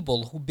of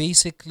people who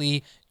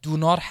basically do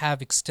not have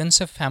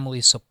extensive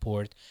family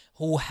support,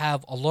 who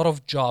have a lot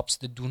of jobs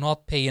that do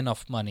not pay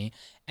enough money,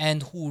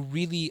 and who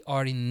really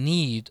are in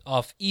need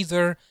of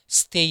either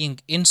staying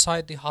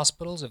inside the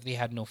hospitals if they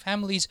had no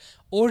families,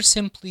 or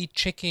simply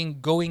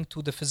going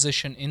to the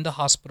physician in the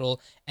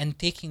hospital and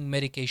taking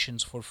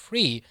medications for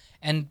free.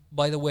 And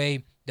by the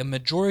way, the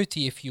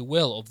majority, if you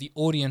will, of the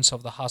audience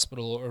of the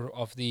hospital or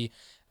of the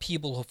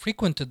people who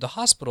frequented the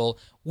hospital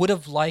would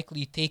have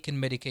likely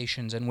taken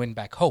medications and went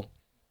back home.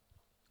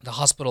 The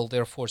hospital,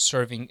 therefore,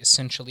 serving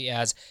essentially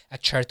as a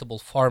charitable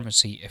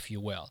pharmacy, if you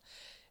will.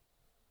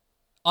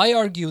 I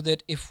argue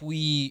that if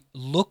we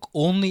look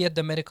only at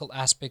the medical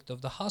aspect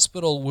of the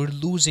hospital, we're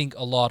losing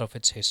a lot of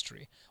its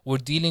history. We're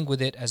dealing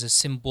with it as a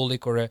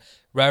symbolic or a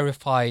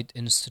rarefied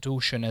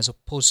institution as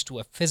opposed to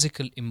a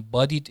physical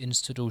embodied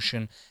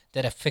institution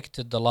that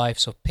affected the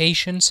lives of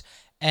patients.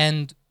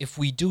 And if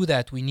we do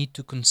that, we need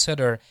to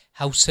consider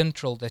how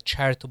central the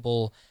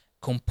charitable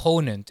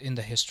component in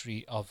the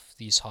history of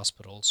these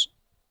hospitals.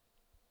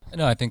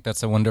 No, I think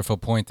that's a wonderful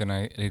point, and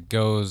it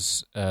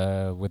goes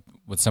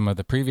with some of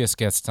the previous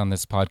guests on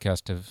this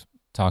podcast have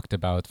talked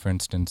about. For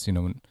instance,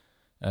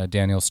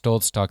 Daniel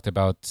Stoltz talked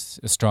about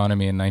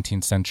astronomy in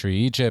 19th century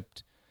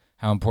Egypt,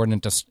 how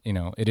important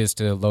it is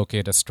to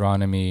locate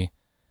astronomy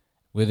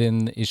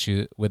within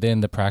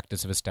the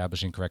practice of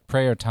establishing correct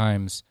prayer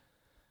times,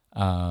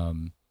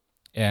 and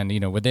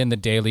within the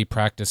daily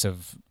practice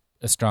of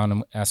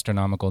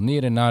astronomical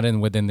need, and not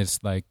within this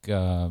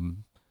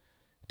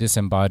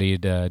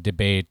disembodied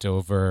debate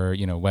over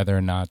whether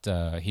or not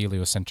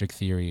heliocentric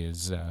theory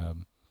is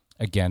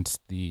against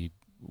the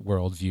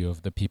worldview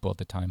of the people at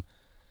the time.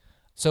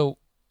 So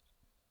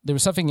there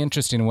was something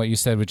interesting in what you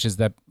said, which is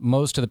that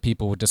most of the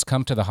people would just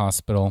come to the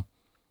hospital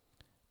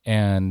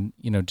and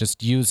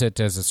just use it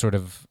as a sort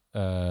of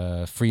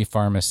free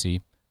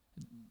pharmacy.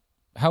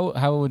 How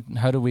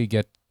do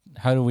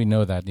we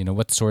know that?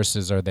 What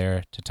sources are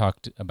there to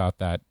talk about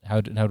that?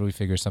 How do we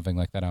figure something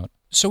like that out?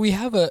 So we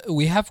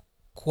have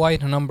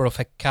quite a number of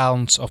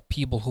accounts of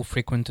people who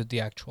frequented the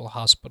actual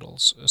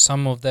hospitals.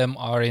 Some of them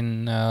are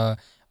in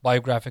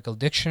biographical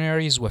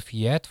dictionaries,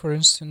 Wafiyat, for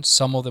instance.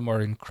 Some of them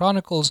are in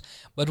chronicles,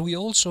 but we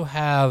also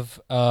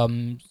have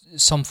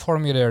some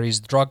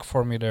formularies, drug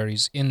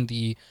formularies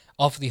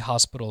of the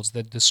hospitals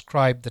that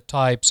describe the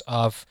types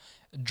of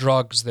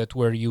drugs that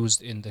were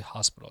used in the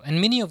hospital. And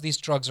many of these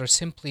drugs are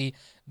simply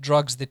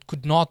drugs that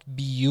could not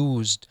be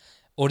used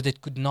or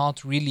that could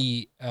not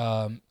really,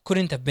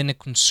 couldn't have been a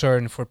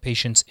concern for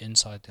patients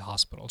inside the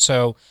hospital.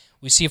 So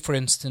we see, for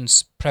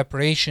instance,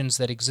 preparations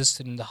that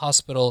existed in the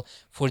hospital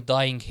for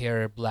dyeing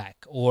hair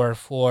black, or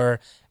for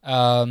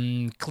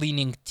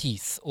cleaning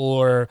teeth,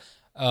 or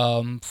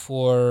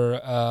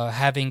for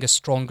having a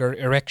stronger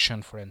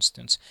erection, for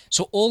instance.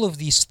 So all of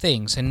these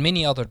things and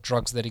many other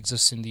drugs that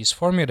exist in these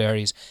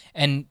formularies,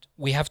 and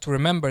we have to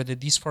remember that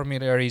these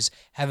formularies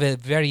have a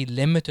very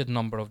limited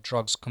number of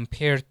drugs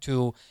compared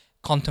to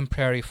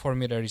contemporary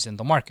formularies in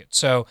the market.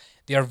 So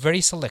they are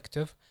very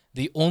selective.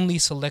 They only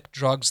select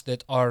drugs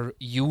that are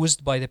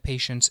used by the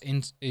patients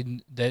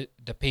in the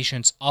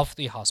patients of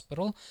the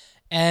hospital.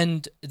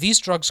 And these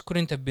drugs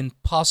couldn't have been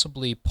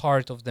possibly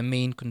part of the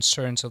main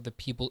concerns of the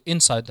people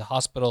inside the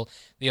hospital.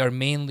 They are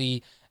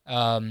mainly,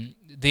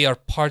 they are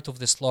part of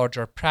this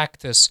larger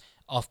practice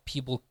of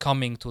people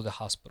coming to the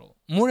hospital.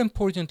 More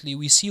importantly,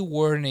 we see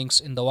warnings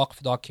in the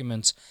Waqf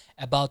documents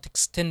about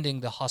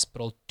extending the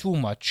hospital too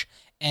much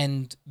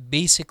and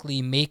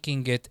basically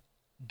making it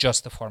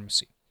just a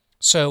pharmacy.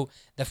 So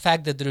the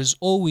fact that there is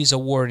always a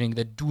warning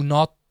that do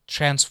not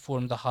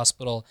transform the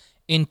hospital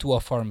into a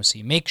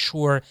pharmacy, make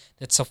sure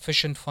that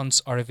sufficient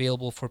funds are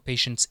available for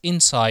patients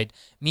inside,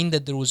 mean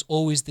that there was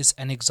always this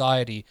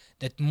anxiety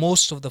that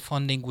most of the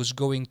funding was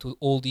going to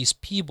all these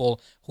people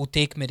who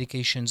take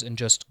medications and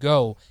just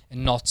go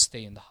and not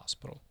stay in the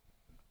hospital.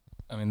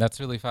 I mean, that's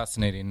really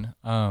fascinating.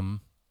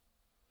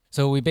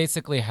 So we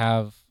basically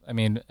have, I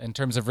mean, in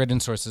terms of written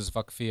sources,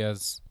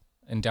 Vakfiya's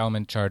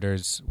endowment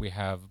charters, we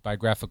have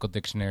biographical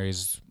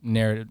dictionaries,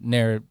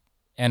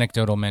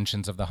 anecdotal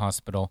mentions of the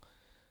hospital.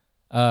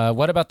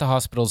 What about the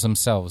hospitals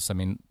themselves? I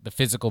mean, the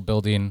physical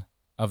building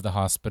of the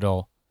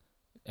hospital.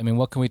 I mean,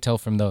 what can we tell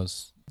from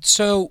those?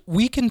 So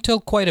we can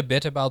tell quite a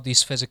bit about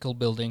these physical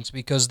buildings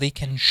because they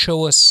can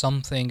show us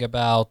something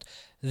about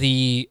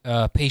the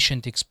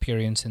patient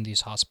experience in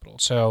these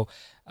hospitals. So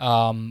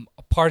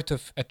a part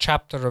of a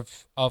chapter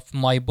of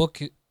my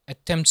book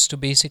attempts to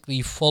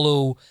basically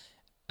follow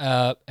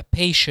a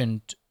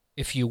patient,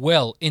 if you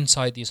will,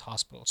 inside these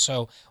hospitals.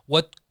 So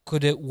what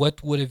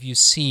would have you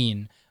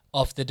seen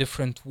of the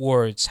different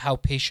wards, how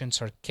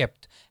patients are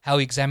kept, how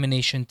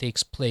examination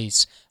takes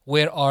place,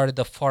 where are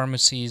the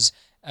pharmacies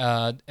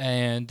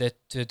and that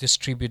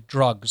distribute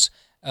drugs,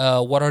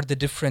 what are the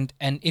different,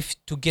 and if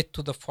to get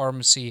to the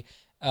pharmacy,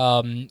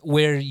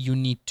 where you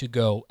need to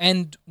go.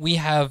 And we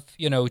have,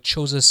 it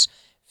shows us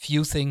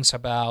few things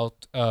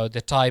about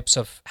the types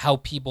of how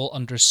people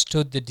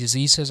understood the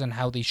diseases and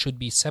how they should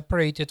be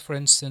separated, for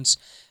instance,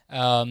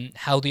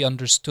 how they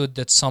understood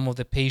that some of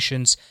the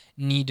patients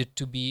needed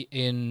to be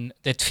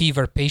that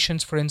fever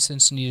patients, for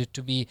instance, needed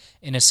to be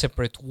in a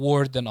separate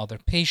ward than other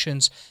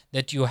patients,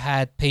 that you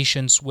had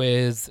patients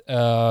with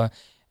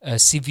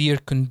severe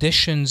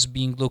conditions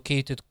being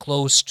located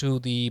close to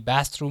the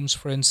bathrooms,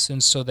 for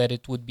instance, so that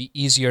it would be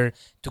easier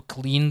to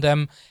clean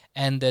them,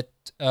 and that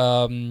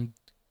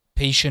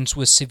patients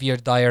with severe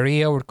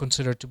diarrhea were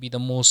considered to be the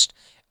most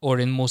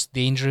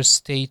dangerous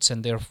states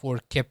and therefore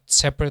kept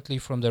separately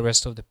from the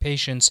rest of the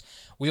patients.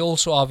 We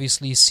also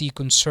obviously see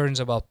concerns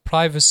about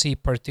privacy,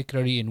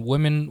 particularly in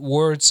women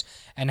wards,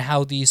 and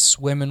how these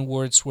women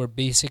wards were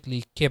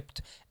basically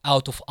kept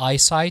out of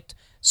eyesight.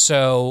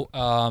 So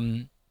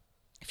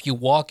if you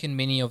walk in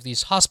many of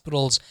these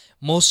hospitals,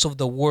 most of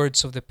the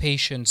wards of the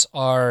patients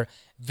are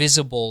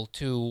visible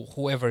to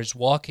whoever is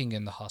walking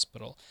in the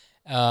hospital,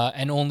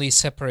 and only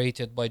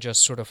separated by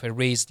just sort of a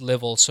raised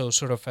level, so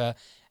sort of a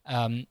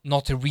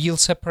not a real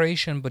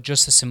separation, but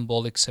just a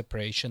symbolic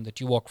separation that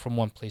you walk from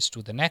one place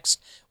to the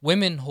next.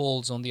 Women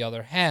halls, on the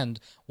other hand,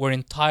 were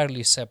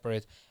entirely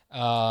separate,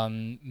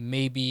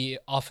 maybe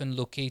often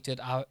located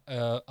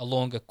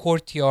along a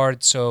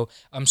courtyard,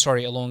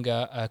 along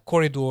a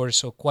corridor,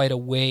 so quite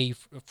away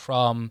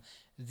from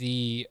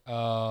the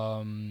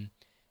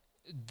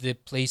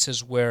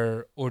places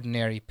where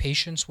ordinary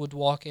patients would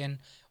walk in.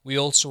 We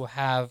also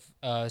have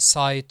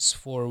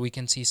sites where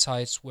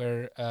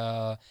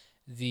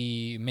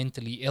the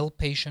mentally ill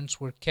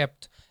patients were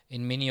kept.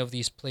 In many of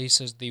these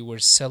places, they were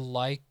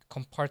cell-like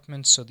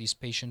compartments, so these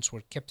patients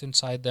were kept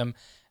inside them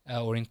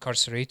or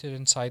incarcerated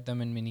inside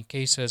them in many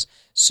cases.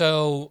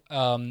 So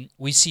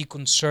we see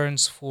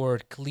concerns for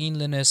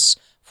cleanliness,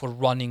 for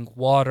running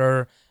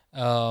water,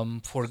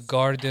 for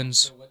gardens.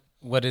 So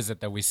what is it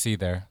that we see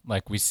there?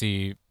 Like we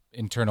see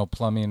internal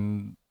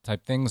plumbing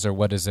type things, or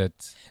what is it?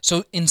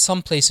 So in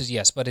some places,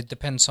 yes, but it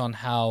depends on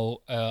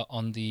how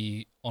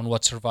on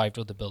what survived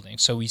of the building.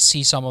 So we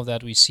see some of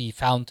that. We see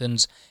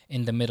fountains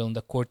in the middle, in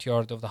the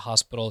courtyard of the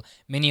hospital.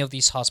 Many of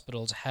these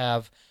hospitals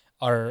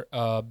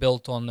are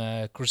built on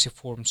a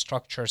cruciform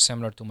structure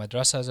similar to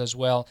madrasas as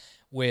well,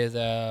 with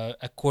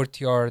a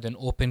courtyard, an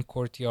open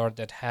courtyard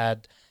that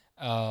had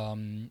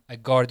a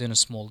garden, a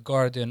small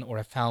garden, or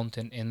a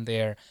fountain in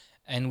there.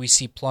 And we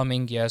see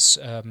plumbing, yes.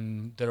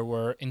 There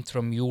were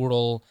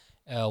intramural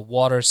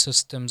water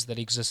systems that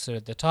existed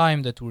at the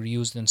time that were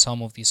used in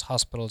some of these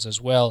hospitals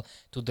as well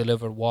to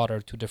deliver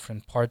water to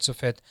different parts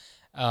of it.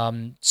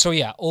 So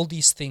yeah, all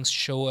these things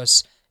show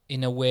us,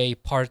 in a way,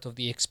 part of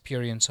the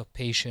experience of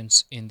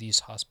patients in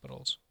these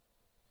hospitals.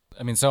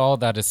 I mean, so all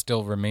that is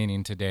still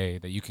remaining today,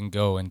 that you can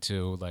go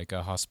into like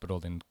a hospital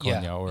in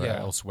Konya or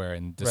elsewhere.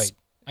 Right.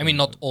 I mean,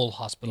 not all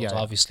hospitals,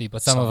 obviously,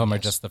 but some of them are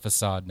just the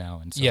facade now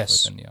and so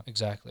forth. And,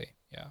 exactly.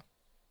 Yeah.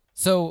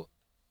 So,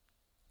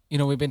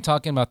 we've been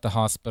talking about the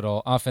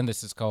hospital. Often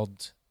this is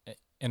called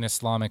an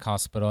Islamic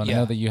hospital, and I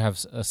know that you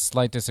have a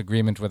slight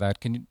disagreement with that.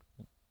 Can you?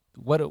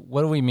 What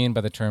do we mean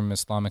by the term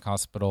Islamic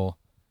hospital?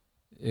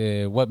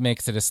 What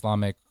makes it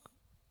Islamic?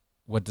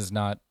 What does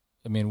not?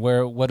 I mean,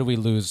 what do we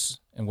lose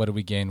and what do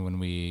we gain when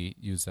we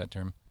use that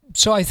term?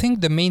 So I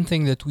think the main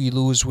thing that we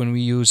lose when we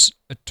use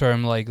a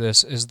term like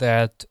this is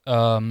that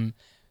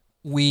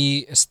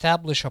we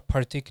establish a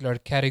particular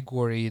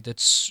category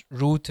that's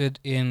rooted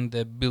in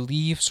the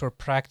beliefs or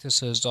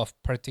practices of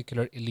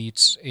particular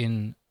elites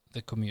in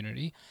the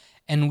community,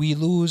 and we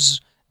lose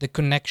the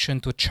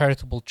connection to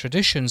charitable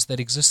traditions that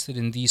existed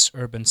in these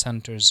urban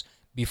centers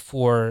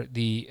before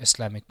the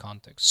Islamic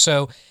context.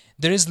 So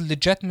there is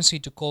legitimacy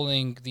to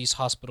calling these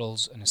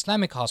hospitals an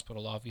Islamic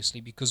hospital,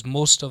 obviously, because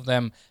most of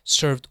them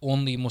served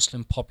only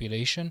Muslim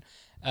population.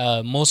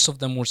 Most of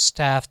them were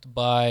staffed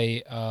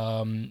by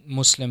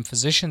Muslim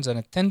physicians and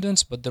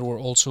attendants, but there were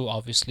also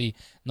obviously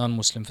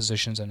non-Muslim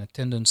physicians and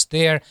attendants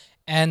there,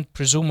 and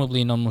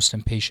presumably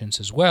non-Muslim patients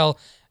as well.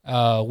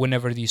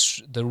 Whenever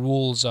the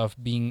rules of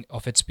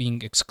its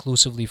being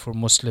exclusively for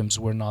Muslims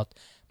were not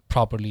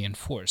properly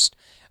enforced.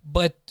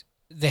 But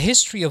the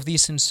history of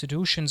these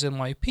institutions,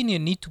 in my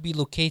opinion, need to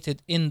be located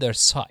in their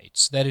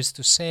sites. That is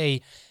to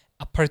say,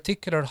 a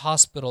particular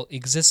hospital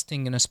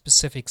existing in a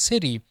specific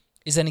city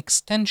is an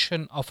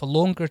extension of a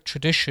longer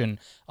tradition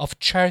of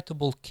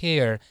charitable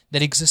care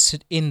that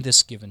existed in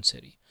this given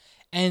city.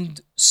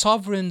 And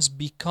sovereigns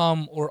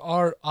become or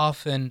are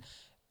often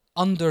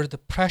under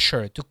the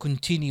pressure to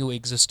continue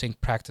existing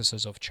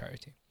practices of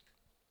charity.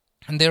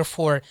 And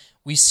therefore,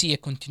 we see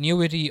a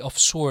continuity of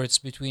sorts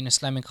between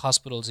Islamic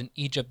hospitals in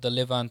Egypt, the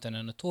Levant, and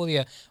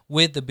Anatolia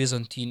with the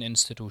Byzantine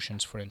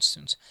institutions, for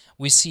instance.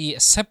 We see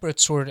a separate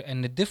sort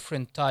and a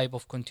different type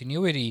of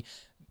continuity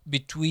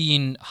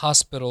between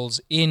hospitals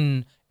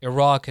in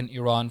Iraq and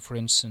Iran, for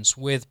instance,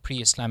 with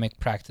pre-Islamic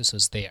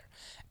practices there.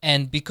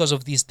 And because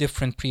of these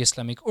different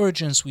pre-Islamic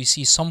origins, we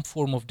see some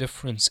form of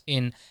difference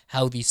in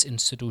how these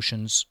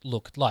institutions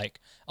looked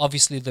like.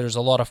 Obviously, there's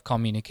a lot of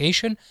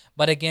communication,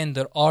 but again,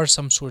 there are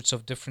some sorts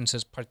of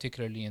differences,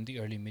 particularly in the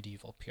early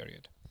medieval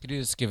period. Could you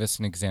just give us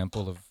an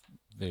example of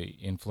the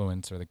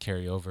influence or the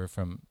carryover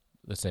from,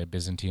 let's say, a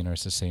Byzantine or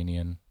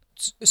Sasanian?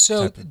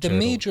 So the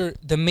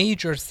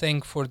major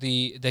thing for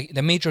the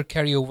major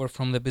carryover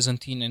from the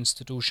Byzantine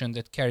institution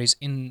that carries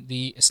in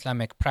the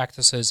Islamic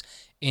practices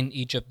in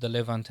Egypt, the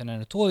Levant, and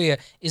Anatolia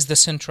is the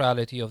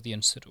centrality of the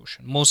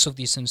institution. Most of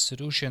these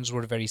institutions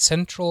were very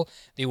central.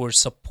 They were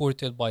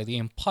supported by the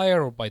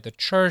empire or by the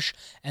church,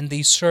 and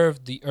they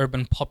served the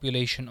urban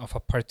population of a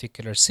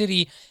particular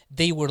city.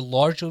 They were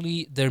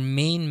largely, their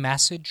main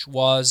message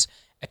was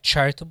a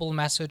charitable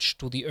message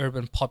to the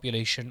urban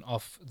population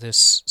of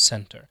this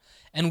center.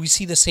 And we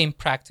see the same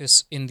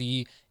practice in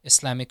the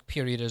Islamic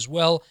period as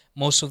well.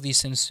 Most of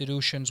these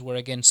institutions were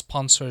again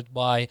sponsored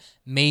by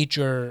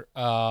major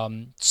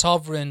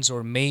sovereigns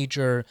or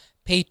major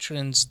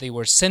patrons. They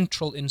were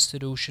central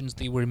institutions.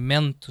 They were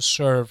meant to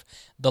serve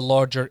the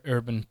larger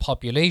urban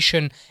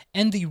population,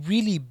 and they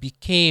really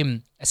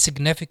became a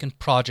significant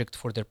project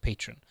for their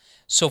patron.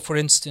 So, for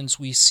instance,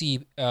 we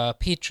see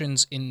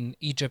patrons in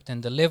Egypt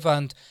and the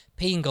Levant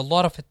paying a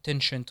lot of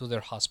attention to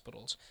their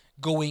hospitals,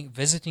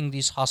 visiting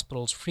these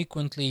hospitals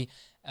frequently,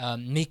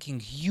 making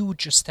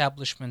huge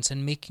establishments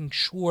and making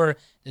sure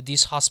that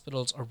these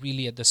hospitals are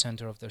really at the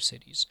center of their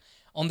cities.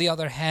 On the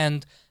other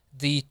hand,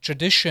 the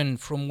tradition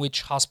from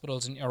which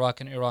hospitals in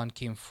Iraq and Iran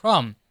came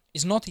from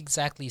is not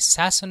exactly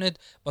Sassanid,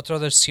 but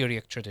rather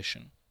Syriac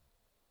tradition.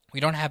 We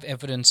don't have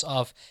evidence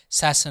of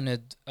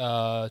Sassanid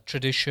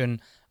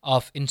tradition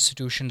of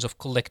institutions of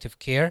collective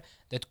care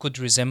that could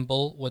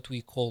resemble what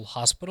we call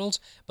hospitals,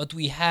 but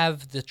we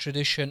have the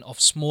tradition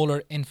of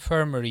smaller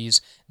infirmaries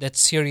that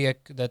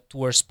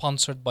were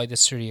sponsored by the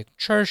Syriac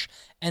church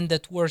and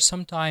that were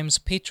sometimes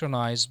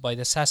patronized by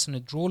the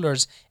Sassanid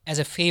rulers as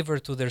a favor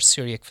to their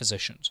Syriac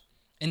physicians.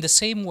 In the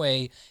same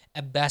way,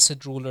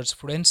 Abbasid rulers,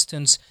 for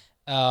instance,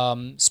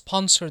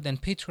 sponsored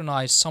and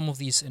patronized some of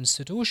these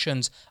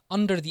institutions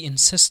under the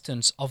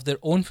insistence of their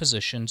own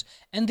physicians,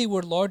 and they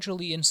were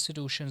largely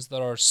institutions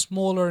that are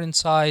smaller in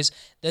size,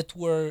 that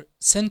were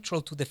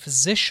central to the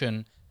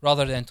physician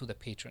rather than to the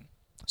patron.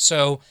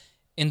 So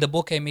in the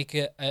book I make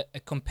a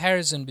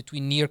comparison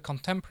between near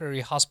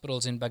contemporary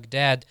hospitals in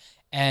Baghdad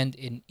and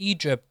in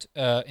Egypt,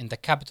 in the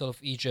capital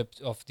of Egypt,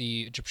 of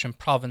the Egyptian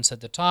province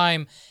at the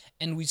time.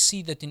 And we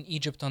see that in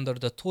Egypt under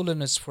the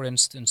Ptolemies, for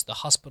instance,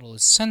 the hospital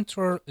is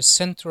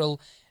central.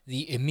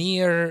 The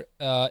emir,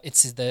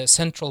 it's the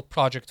central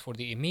project for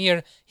the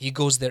emir. He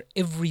goes there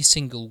every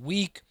single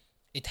week.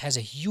 It has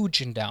a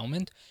huge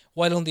endowment.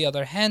 While on the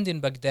other hand, in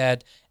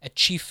Baghdad, a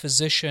chief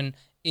physician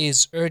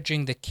is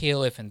urging the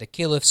caliph and the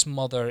caliph's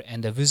mother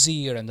and a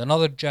vizier and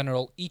another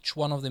general. Each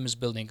one of them is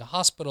building a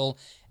hospital,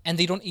 and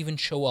they don't even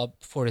show up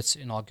for its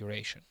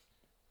inauguration.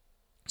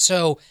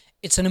 So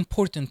it's an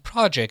important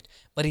project,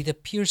 but it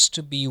appears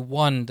to be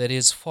one that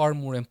is far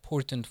more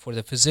important for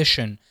the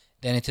physician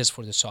than it is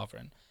for the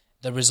sovereign.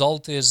 The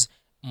result is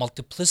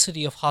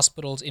multiplicity of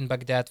hospitals in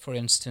Baghdad, for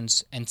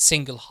instance, and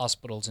single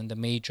hospitals in the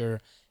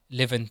major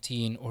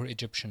Levantine or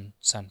Egyptian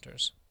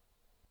centers.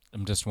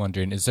 I'm just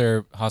wondering, is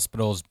there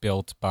hospitals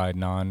built by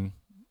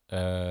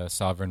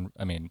non-sovereign,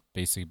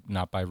 basically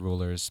not by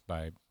rulers,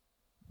 by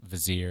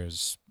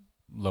viziers,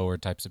 lower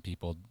types of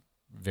people,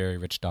 very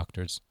rich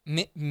doctors?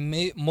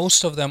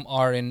 Most of them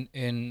are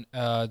in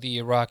the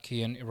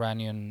Iraqi and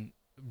Iranian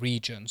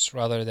regions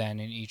rather than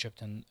in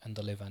Egypt and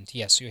the Levant.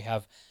 Yes, you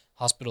have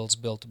hospitals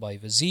built by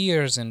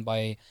viziers and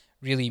by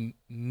really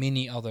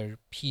many other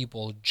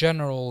people.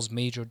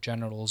 Major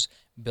generals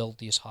built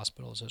these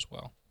hospitals as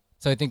well.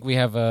 So I think we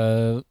have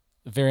a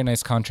very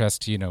nice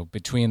contrast,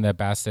 between the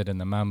Abbasid and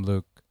the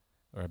Mamluk,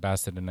 or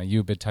Abbasid and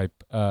Ayyubid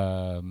type,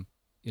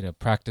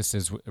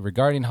 practices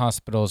regarding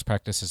hospitals,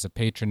 practices of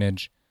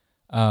patronage.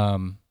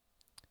 What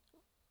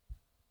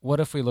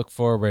if we look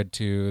forward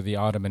to the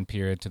Ottoman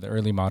period, to the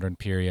early modern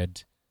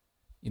period?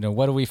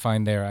 What do we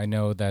find there? I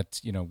know that,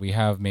 we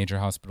have major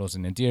hospitals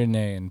in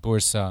Edirne and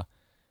Bursa,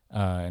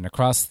 and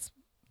across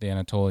the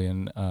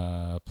Anatolian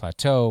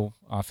plateau,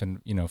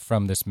 often,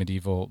 from this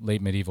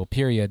late medieval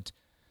period.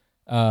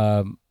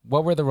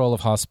 What were the role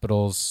of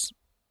hospitals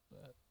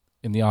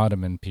in the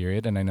Ottoman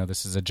period? And I know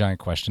this is a giant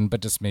question,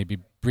 but just maybe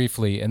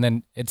briefly. And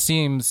then it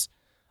seems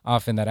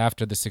often that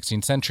after the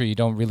 16th century, you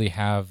don't really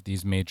have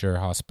these major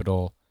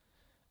hospital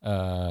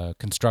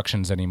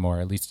constructions anymore,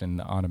 at least in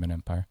the Ottoman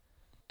Empire.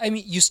 I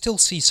mean, you still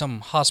see some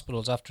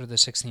hospitals after the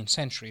 16th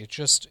century. It's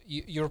just,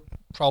 you're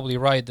probably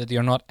right that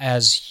they're not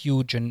as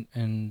huge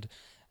and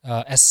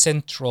as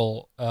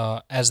central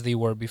as they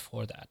were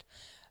before that.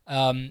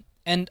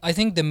 And I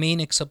think the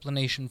main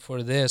explanation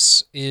for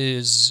this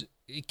is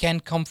it can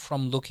come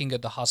from looking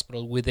at the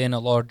hospital within a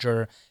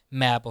larger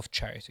map of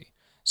charity.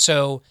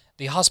 So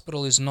the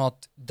hospital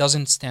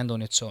doesn't stand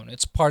on its own.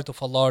 It's part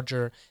of a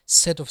larger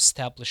set of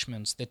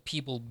establishments that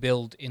people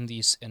build in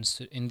these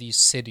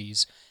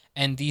cities,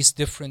 and these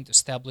different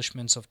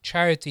establishments of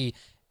charity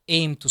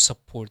aim to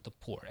support the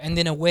poor. And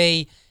in a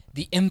way,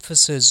 the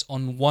emphasis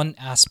on one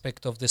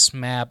aspect of this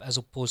map as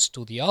opposed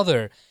to the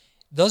other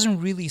doesn't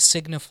really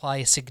signify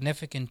a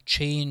significant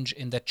change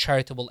in the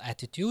charitable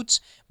attitudes,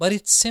 but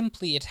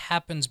it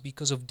happens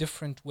because of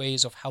different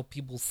ways of how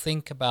people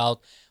think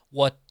about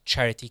what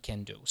charity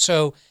can do.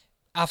 So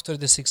after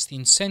the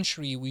 16th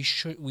century, we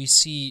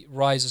see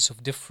rises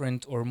of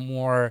different or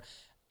more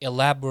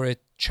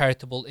elaborate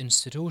charitable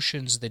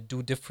institutions that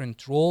do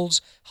different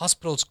roles.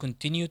 Hospitals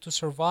continue to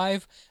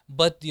survive,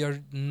 but they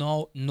are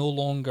no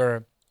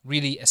longer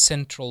really a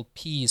central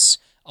piece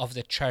of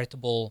the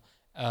charitable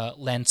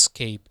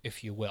landscape,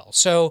 if you will.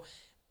 So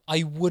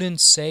I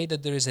wouldn't say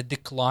that there is a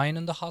decline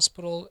in the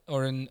hospital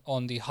or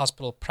on the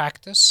hospital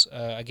practice.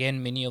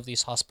 Again, many of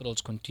these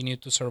hospitals continue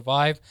to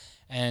survive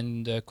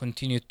and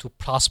continue to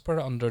prosper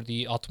under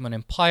the Ottoman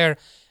Empire.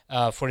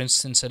 For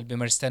instance,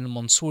 Al-Bimaristan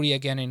al-Mansouri,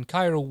 again in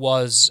Cairo,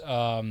 was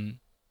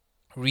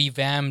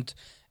revamped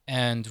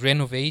and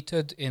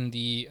renovated in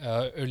the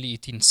early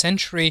 18th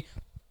century,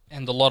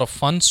 and a lot of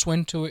funds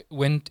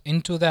went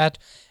into that.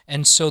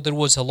 And so there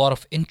was a lot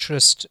of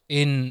interest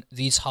in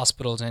these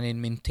hospitals and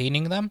in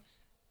maintaining them.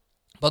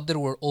 But there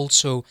were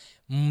also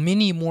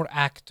many more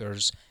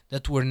actors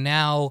that were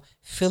now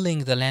filling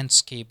the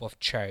landscape of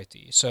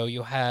charity. So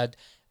you had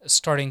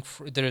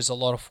there is a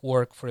lot of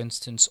work, for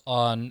instance,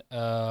 on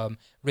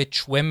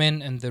rich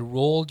women and their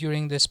role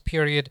during this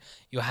period.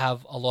 You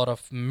have a lot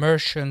of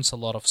merchants, a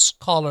lot of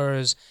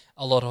scholars,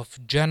 a lot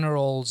of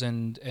generals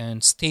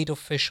and state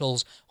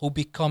officials who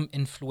become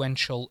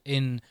influential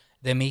in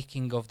the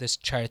making of this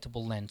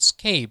charitable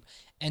landscape.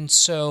 And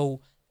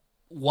so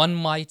one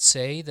might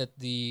say that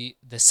the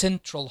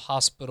central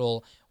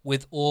hospital,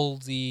 with all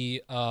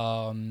the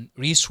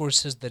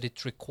resources that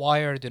it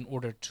required in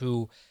order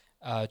to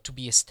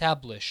be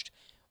established,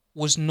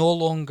 was no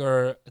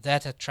longer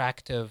that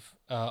attractive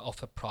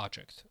of a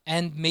project.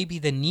 And maybe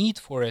the need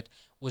for it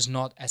was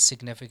not as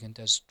significant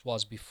as it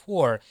was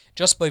before,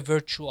 just by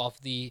virtue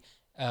of the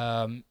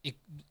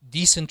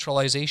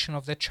decentralization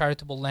of the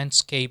charitable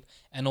landscape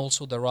and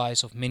also the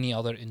rise of many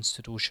other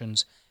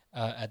institutions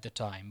at the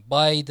time.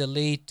 By the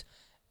late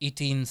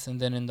 18th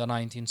and then in the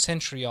 19th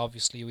century,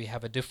 obviously, we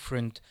have a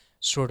different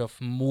sort of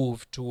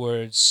move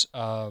towards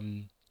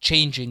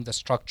changing the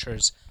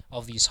structures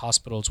of these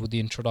hospitals with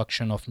the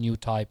introduction of new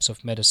types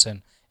of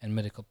medicine and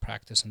medical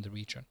practice in the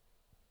region.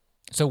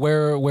 So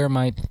where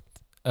might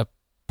a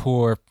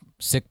poor,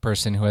 sick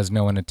person who has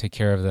no one to take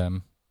care of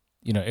them,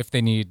 if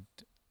they need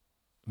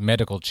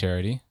medical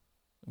charity,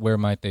 where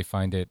might they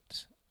find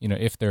it,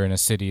 if they're in a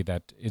city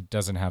that it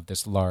doesn't have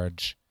this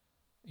large,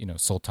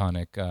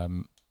 sultanic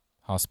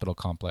hospital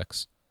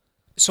complex?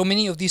 So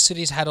many of these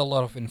cities had a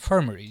lot of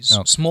infirmaries,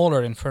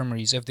 smaller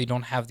infirmaries, if they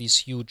don't have these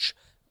huge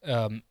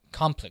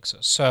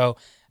complexes. So,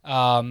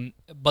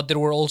 but there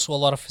were also a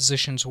lot of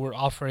physicians who were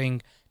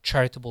offering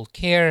charitable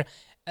care.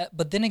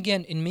 But then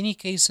again, in many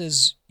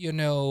cases,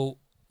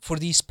 for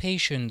these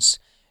patients,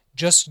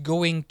 just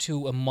going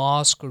to a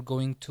mosque or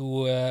going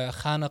to a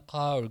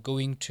khanaqah or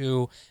going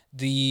to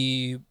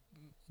the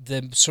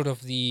sort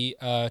of the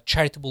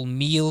charitable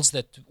meals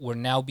that were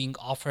now being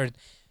offered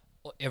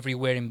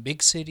everywhere in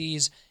big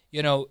cities,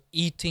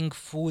 eating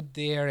food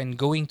there and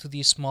going to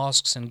these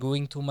mosques and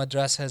going to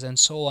madrasas and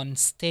so on,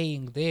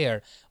 staying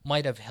there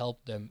might have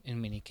helped them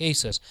in many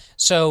cases.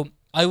 So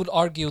I would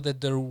argue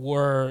that there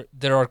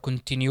are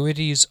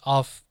continuities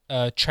of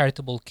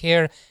charitable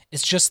care.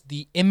 It's just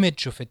the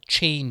image of it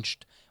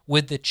changed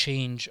with the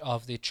change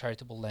of the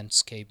charitable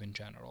landscape in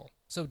general.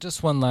 So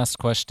just one last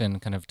question,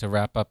 kind of to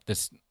wrap up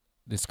this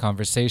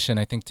conversation.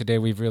 I think today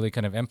we've really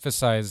kind of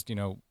emphasized,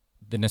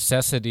 the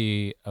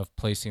necessity of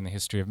placing the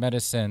history of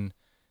medicine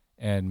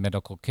and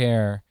medical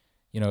care,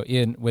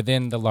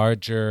 within the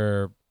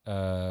larger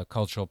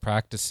cultural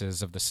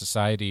practices of the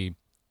society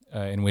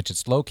in which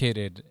it's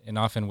located, and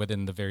often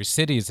within the very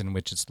cities in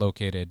which it's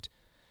located.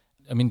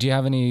 I mean, do you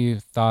have any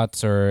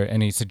thoughts or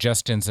any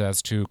suggestions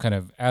as to kind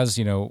of, as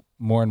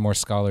more and more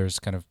scholars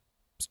kind of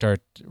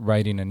start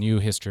writing a new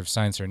history of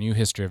science or a new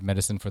history of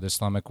medicine for the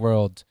Islamic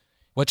world,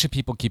 what should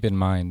people keep in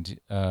mind?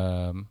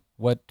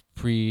 What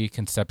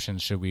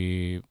preconceptions should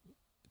we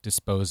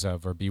dispose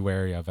of or be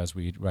wary of as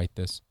we write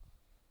this?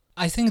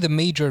 I think the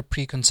major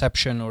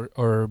preconception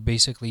or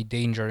basically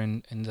danger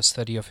in the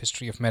study of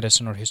history of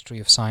medicine or history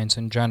of science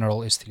in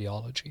general is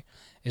teleology,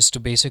 is to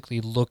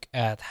basically look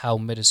at how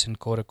medicine,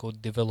 quote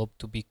unquote, developed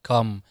to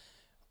become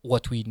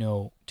what we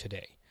know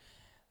today.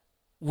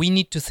 We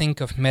need to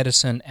think of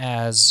medicine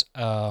as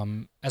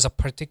a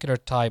particular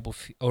type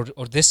of,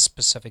 or this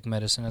specific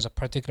medicine as a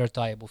particular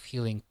type of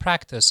healing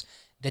practice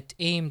that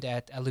aimed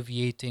at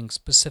alleviating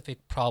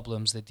specific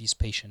problems that these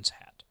patients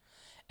had.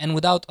 And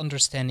without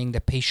understanding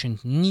the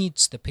patient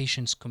needs, the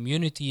patient's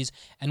communities,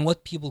 and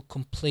what people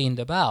complained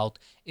about,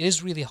 it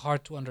is really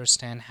hard to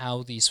understand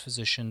how these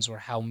physicians or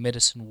how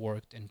medicine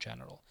worked in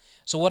general.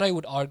 So what I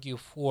would argue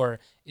for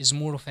is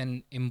more of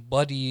an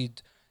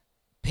embodied,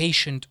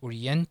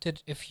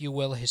 patient-oriented, if you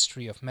will,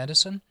 history of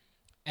medicine.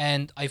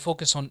 And I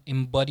focus on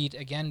embodied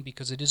again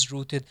because it is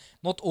rooted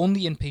not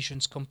only in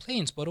patients'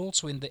 complaints, but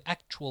also in the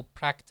actual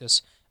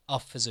practice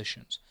of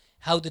physicians.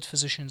 How did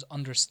physicians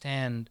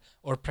understand,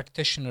 or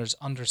practitioners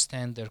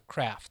understand their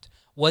craft?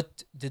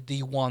 What did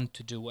they want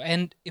to do?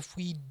 And if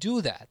we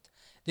do that,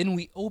 then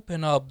we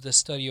open up the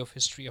study of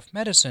history of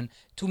medicine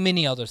to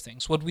many other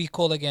things. What we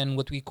called in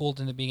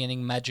the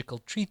beginning magical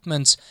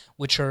treatments,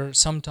 which are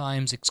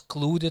sometimes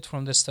excluded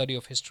from the study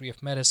of history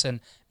of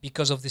medicine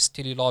because of this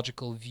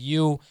teleological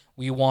view.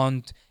 We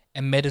want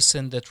a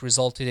medicine that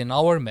resulted in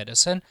our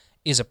medicine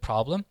is a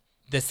problem.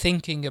 The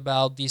thinking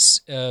about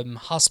these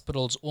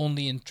hospitals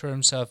only in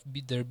terms of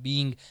there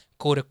being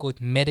quote-unquote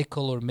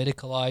medical or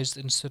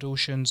medicalized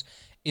institutions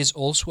is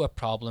also a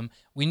problem.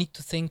 We need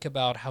to think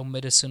about how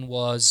medicine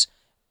was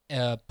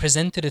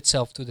presented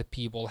itself to the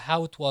people,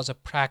 how it was a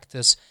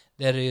practice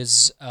that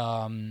is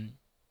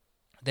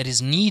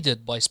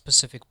needed by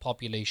specific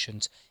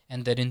populations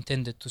and that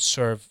intended to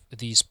serve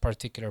these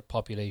particular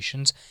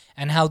populations,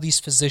 and how these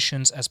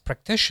physicians as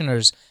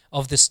practitioners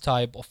of this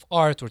type of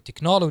art or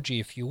technology,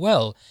 if you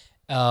will,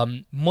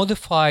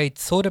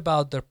 thought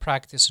about their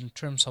practice in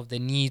terms of the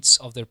needs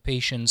of their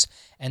patients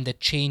and the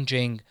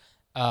changing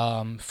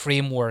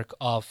framework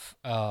of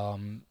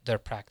their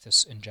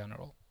practice in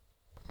general.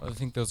 Well, I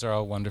think those are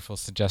all wonderful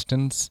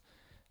suggestions.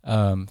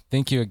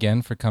 Thank you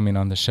again for coming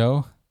on the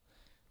show.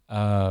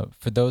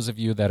 For those of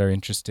you that are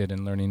interested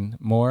in learning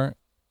more,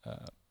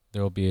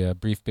 there will be a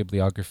brief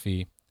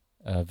bibliography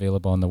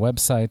available on the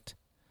website.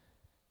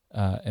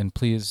 And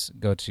please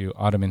go to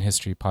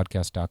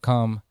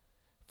ottomanhistorypodcast.com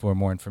for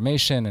more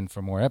information and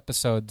for more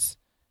episodes.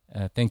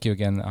 Thank you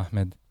again,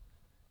 Ahmed.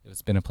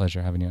 It's been a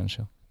pleasure having you on the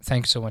show.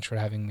 Thanks so much for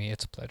having me.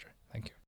 It's a pleasure. Thank you.